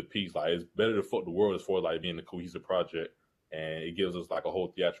collective piece. Like it's better to fuck the world as far as like being a cohesive project, and it gives us like a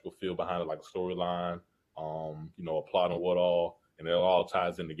whole theatrical feel behind it, like a storyline, a plot and what all, and it all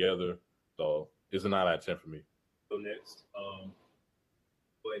ties in together. So it's a 9 out of 10 for me. So next,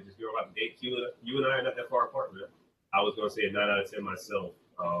 go ahead, just go about the gate. You and I are not that far apart, man. I was gonna say a 9 out of 10 myself.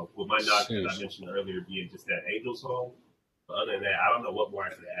 With my knock that I mentioned earlier being just that Angel song. But other than that, I don't know what more I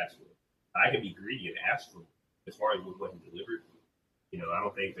should ask for. I can be greedy and ask for as far as what he delivered. I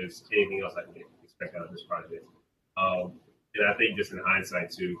don't think there's anything else I can expect out of this project. And I think just in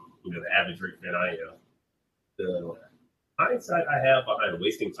hindsight too, the average Drake fan I am, the hindsight I have behind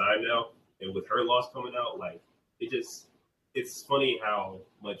wasting time now, and with her loss coming out, like it's funny how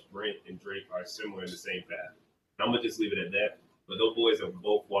much Brent and Drake are similar in the same path. I'm gonna just leave it at that. But those boys are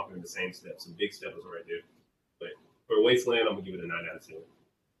both walking in the same steps. Some big steps right there. But for Wasteland, I'm gonna give it a 9 out of 10.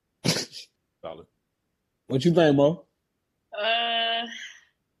 Solid. What you think, bro?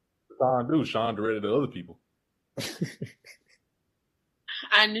 Sean directed the other people.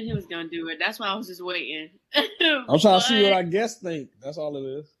 I knew he was gonna do it. That's why I was just waiting. I'm trying to see what I guess think. That's all it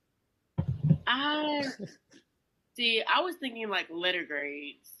is. I was thinking like letter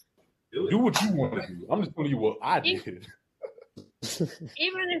grades. Do what you want to do. I'm just telling you what I did.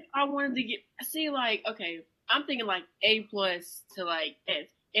 Even if I wanted to okay, I'm thinking like A+ to like F.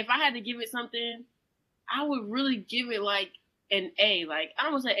 If I had to give it something, I would really give it like an A. Like I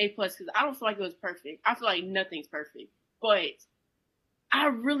don't want to say A+ because I don't feel like it was perfect. I feel like nothing's perfect, but I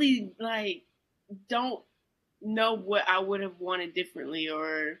really don't know what I would have wanted differently,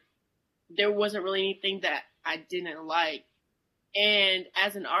 or there wasn't really anything that I didn't like. And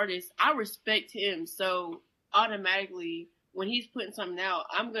as an artist, I respect him, so automatically when he's putting something out,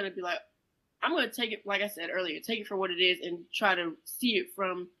 I'm going to be like, I'm going to take it, like I said earlier, take it for what it is and try to see it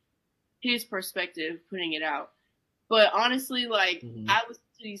from his perspective, putting it out. But honestly, I listen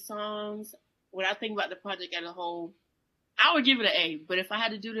to these songs, when I think about the project as a whole, I would give it an A. But if I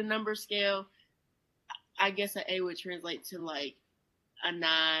had to do the number scale, I guess an A would translate to like a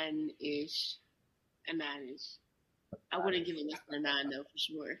 9-ish. A 9-ish. I wouldn't give it less than a 9 though, for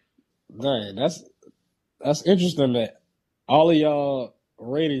sure. Dang, that's interesting that all of y'all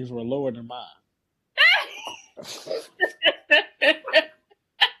ratings were lower than mine.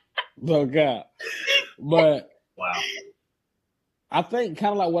 Oh God. But wow. I think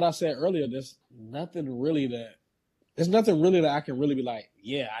kind of like what I said earlier, there's nothing really that I can really be like,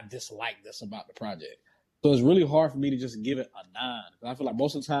 yeah, I dislike this about the project. So it's really hard for me to just give it a 9. I feel like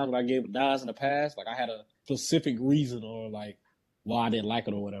most of the time when I gave 9s in the past, like I had a specific reason or like why I didn't like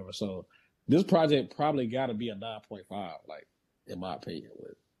it or whatever. So this project probably got to be a 9.5, like in my opinion.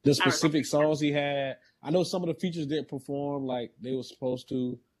 With the specific songs he had, I know some of the features didn't perform like they were supposed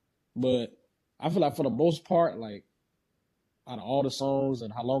to, but I feel like for the most part, like out of all the songs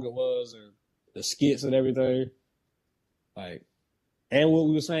and how long it was and the skits and everything, like, and what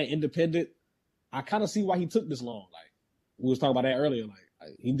we were saying, independent. I kind of see why he took this long. Like we was talking about that earlier.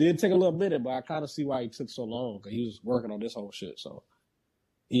 Like he did take a little minute, but I kind of see why he took so long because he was working on this whole shit. So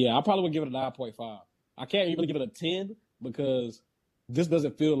yeah, I probably would give it a 9.5. I can't even give it a 10 because this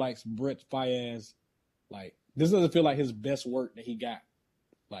doesn't feel like Brent Faiyaz. Like this doesn't feel like his best work that he got.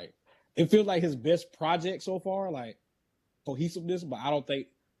 Like it feels like his best project so far, like cohesiveness, but I don't think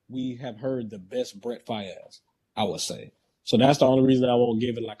we have heard the best Brent Faiyaz, I would say. So that's the only reason I won't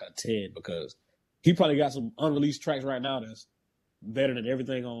give it like a 10 because he probably got some unreleased tracks right now that's better than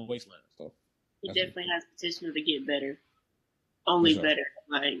everything on Wasteland. So he definitely has potential to get better. Only better.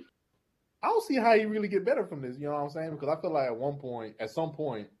 Like I don't see how he really get better from this, you know what I'm saying? Because I feel like at some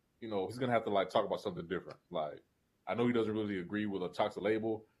point, you know, he's gonna have to like talk about something different. Like I know he doesn't really agree with a toxic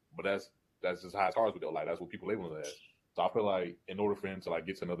label, but that's just how it's hard with it. Like that's what people label it as. So I feel like in order for him to like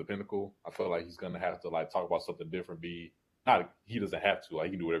get to another pinnacle, I feel like he's gonna have to like talk about something different. He doesn't have to, like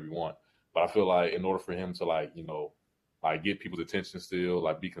he can do whatever he want. But I feel like in order for him to like, you know, like get people's attention still,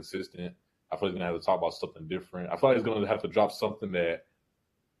 like be consistent, I feel like he's gonna have to talk about something different. I feel like he's gonna have to drop something that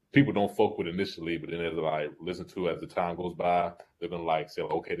people don't fuck with initially, but then as they like listen to as the time goes by, they're gonna like say,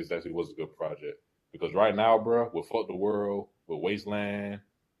 okay, this actually was a good project. Because right now, bro, with Fuck the World, with Wasteland,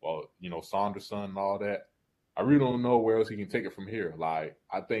 well, you know, Saunderson and all that, I really don't know where else he can take it from here. Like,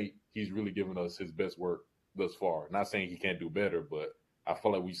 I think he's really given us his best work thus far. Not saying he can't do better, but I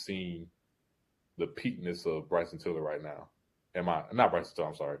feel like we've seen the peakness of Bryson Tiller right now. Not Bryson Tiller,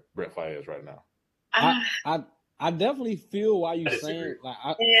 I'm sorry, Brent Faiyaz right now. I definitely feel why you saying like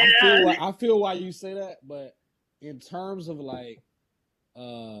I feel why you say that, but in terms of like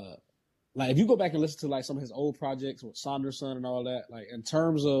if you go back and listen to like some of his old projects with Saunderson and all that, like in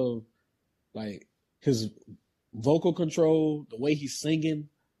terms of like his vocal control, the way he's singing,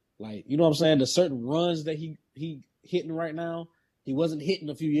 like you know what I'm saying, the certain runs that he hitting right now, he wasn't hitting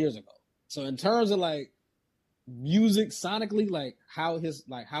a few years ago. So in terms of like music sonically, like how he's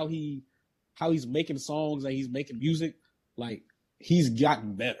making songs and he's making music, like he's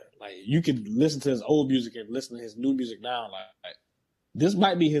gotten better. Like you can listen to his old music and listen to his new music now. Like this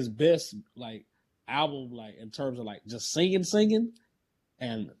might be his best like album, like in terms of like just singing,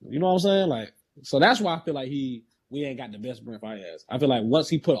 and you know what I'm saying. Like so that's why I feel like we ain't got the best Brent Faiyaz. I feel like once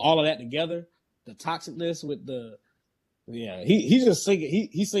he put all of that together, the toxicness with he's just singing.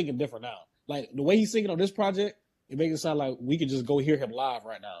 He's singing different now. Like the way he's singing on this project, it makes it sound like we could just go hear him live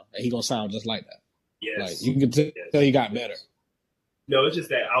right now, and he gonna sound just like that. Yes, like you can tell he got better. No, it's just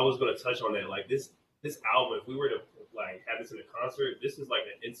that I was going to touch on that. Like this album, if we were to like have this in a concert, this is like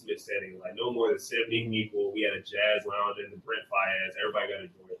an intimate setting. Like no more than 70 people. We had a jazz lounge and the Brent Faiyaz. Everybody got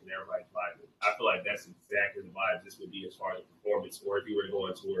a joint and everybody's vibing. I feel like that's exactly the vibe this would be as far as performance, or if you were to go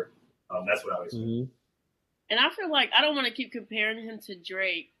on tour. That's what I would say. Mm-hmm. And I feel like I don't want to keep comparing him to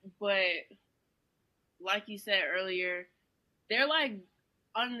Drake, but like you said earlier, they're like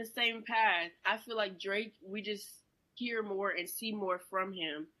on the same path. I feel like Drake, we just hear more and see more from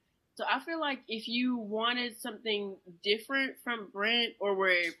him. So I feel like if you wanted something different from Brent, or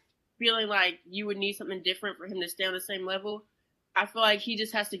were feeling like you would need something different for him to stay on the same level, I feel like he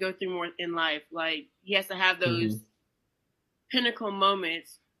just has to go through more in life. Like he has to have those pinnacle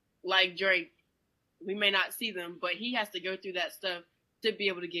moments like Drake. We may not see them, but he has to go through that stuff to be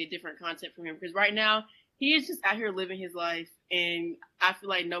able to get different content from him. Because right now, he is just out here living his life, and I feel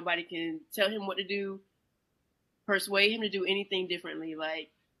like nobody can tell him what to do, persuade him to do anything differently.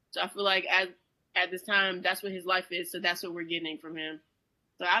 Like, so I feel like at this time, that's what his life is. So that's what we're getting from him.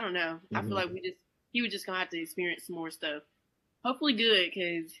 So I don't know. I feel like he was just gonna have to experience some more stuff. Hopefully good,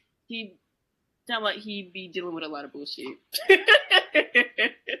 because he sound like he'd be dealing with a lot of bullshit.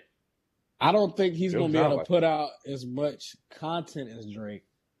 I don't think he's going to be able to put out as much content as Drake.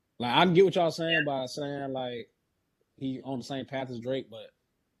 Like, I can get what y'all saying by saying, like, he on the same path as Drake, but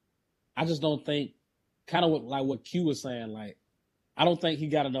I just don't think, kind of what Q was saying, like, I don't think he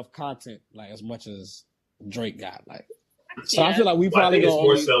got enough content, like, as much as Drake got. Like, so I feel like we probably go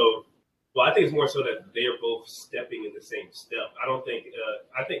I think it's more so that they're both stepping in the same step. I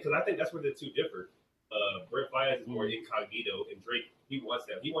think that's where the two differ. Brent Faiyaz is more incognito, and Drake, he wants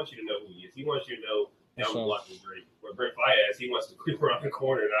that. He wants you to know who he is. He wants you to know down the block with Drake. Where Brent Faiyaz, he wants to creep around the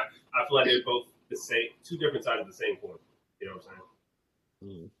corner. And I feel like they're both the same, two different sides of the same coin. You know what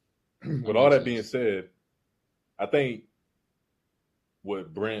I'm saying? With all that being said, I think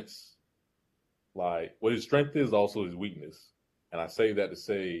what Brent's what his strength is also his weakness. And I say that to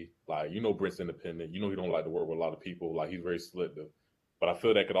say, like, you know, Brent's independent. You know, he don't like to work with a lot of people. Like, he's very selective. But I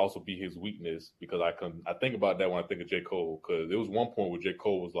feel that could also be his weakness, because I think about that when I think of J. Cole, because there was one point where J.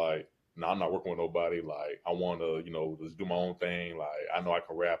 Cole was like, no, I'm not working with nobody. Like, I want to, just do my own thing. Like, I know I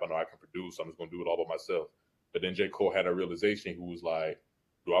can rap. I know I can produce. I'm just going to do it all by myself. But then J. Cole had a realization. Who was like,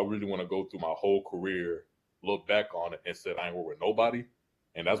 do I really want to go through my whole career, look back on it, and said I ain't work with nobody?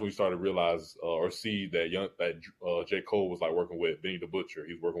 And that's when we started to realize or see that J. Cole was like working with Benny the Butcher.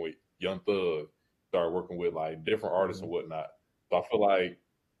 He was working with Young Thug. Started working with like different artists and whatnot. So I feel like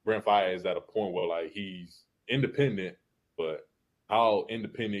Brent Faiyaz is at a point where like he's independent, but how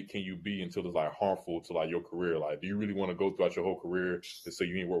independent can you be until it's like harmful to like your career? Like, do you really want to go throughout your whole career to say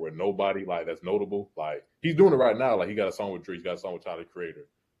you ain't work with nobody? Like, that's notable. Like, he's doing it right now. Like, he got a song with Drake, he got a song with Tyler the Creator.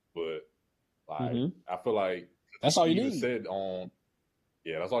 But like, I feel like that's all you even need. said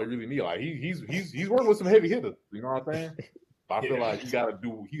that's all you really need. Like, he's working with some heavy hitters. You know what I'm saying? But I feel like he got to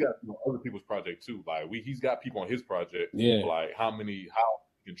do other people's project too. Like, he's got people on his project. Yeah. Like, how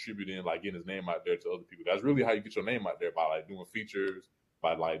contributing, like getting his name out there to other people. That's really how you get your name out there, by like doing features,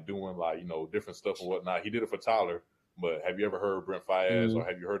 by like doing like, different stuff and whatnot. He did it for Tyler, but have you ever heard Brent Faiyaz or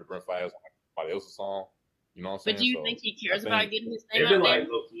have you heard of Brent Faiyaz on somebody else's song? You know what I'm saying? But do you think he cares about getting his name out there?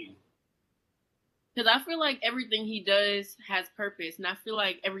 Because I feel like everything he does has purpose, and I feel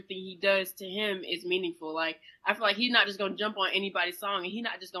like everything he does to him is meaningful. Like, I feel like he's not just going to jump on anybody's song, and he's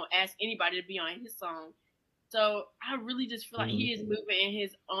not just going to ask anybody to be on his song. So I really just feel like he is moving in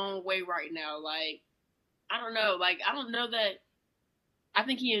his own way right now. Like, I don't know. Like, I don't know that. I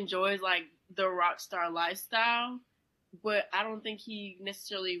think he enjoys like the rock star lifestyle, but I don't think he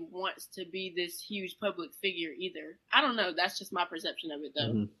necessarily wants to be this huge public figure either. I don't know. That's just my perception of it,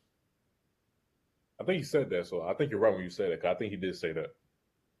 though. I think he said that, so I think you're right when you said it. 'Cause I think he did say that.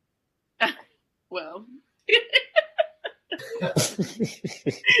 Well.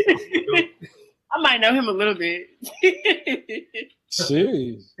 I might know him a little bit.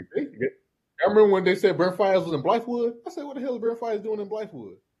 Jeez. I remember when they said Brent Faiyaz was in Blythewood. I said, what the hell is Brent Faiyaz doing in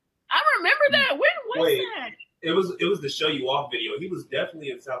Blythewood? I remember that. When was that? It was the Show You Off video. He was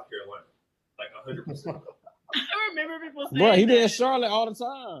definitely in South Carolina. Like 100%. I remember people saying Bro, he did Charlotte all the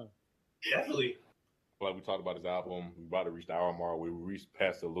time. Definitely. Like we talked about his album, we about to reach the hour mark. We reached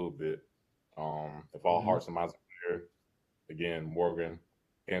past it a little bit. If all hearts and minds are clear, again, Morgan,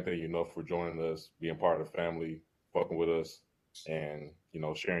 can't thank you enough for joining us, being part of the family, fucking with us, and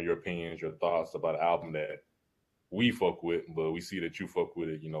sharing your opinions, your thoughts about an album that we fuck with, but we see that you fuck with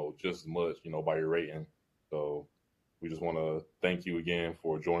it, just as much, by your rating. So we just want to thank you again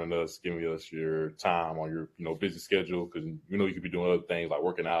for joining us, giving us your time on your busy schedule, because you could be doing other things like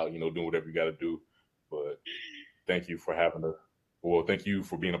working out, doing whatever you got to do. But thank you for thank you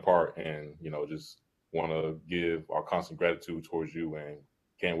for being a part, and just want to give our constant gratitude towards you, and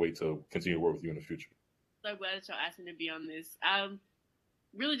can't wait to continue to work with you in the future. So glad that y'all asked me to be on this. I'm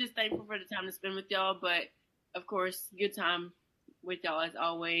really just thankful for the time to spend with y'all, but of course, good time with y'all as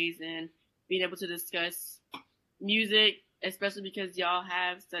always, and being able to discuss music, especially because y'all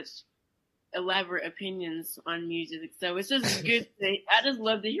have such elaborate opinions on music. So it's just good. I just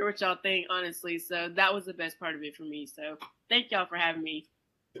love to hear what y'all think, honestly. So that was the best part of it for me. So thank y'all for having me.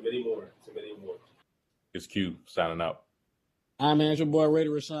 To many more. It's Q signing out. Hi, man. It's your boy, Raider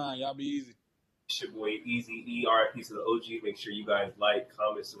Rashawn. Y'all be easy. It's your boy, Easy RIP to the OG. Make sure you guys like,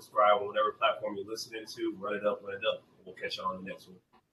 comment, subscribe on whatever platform you're listening to. Run it up. We'll catch y'all on the next one.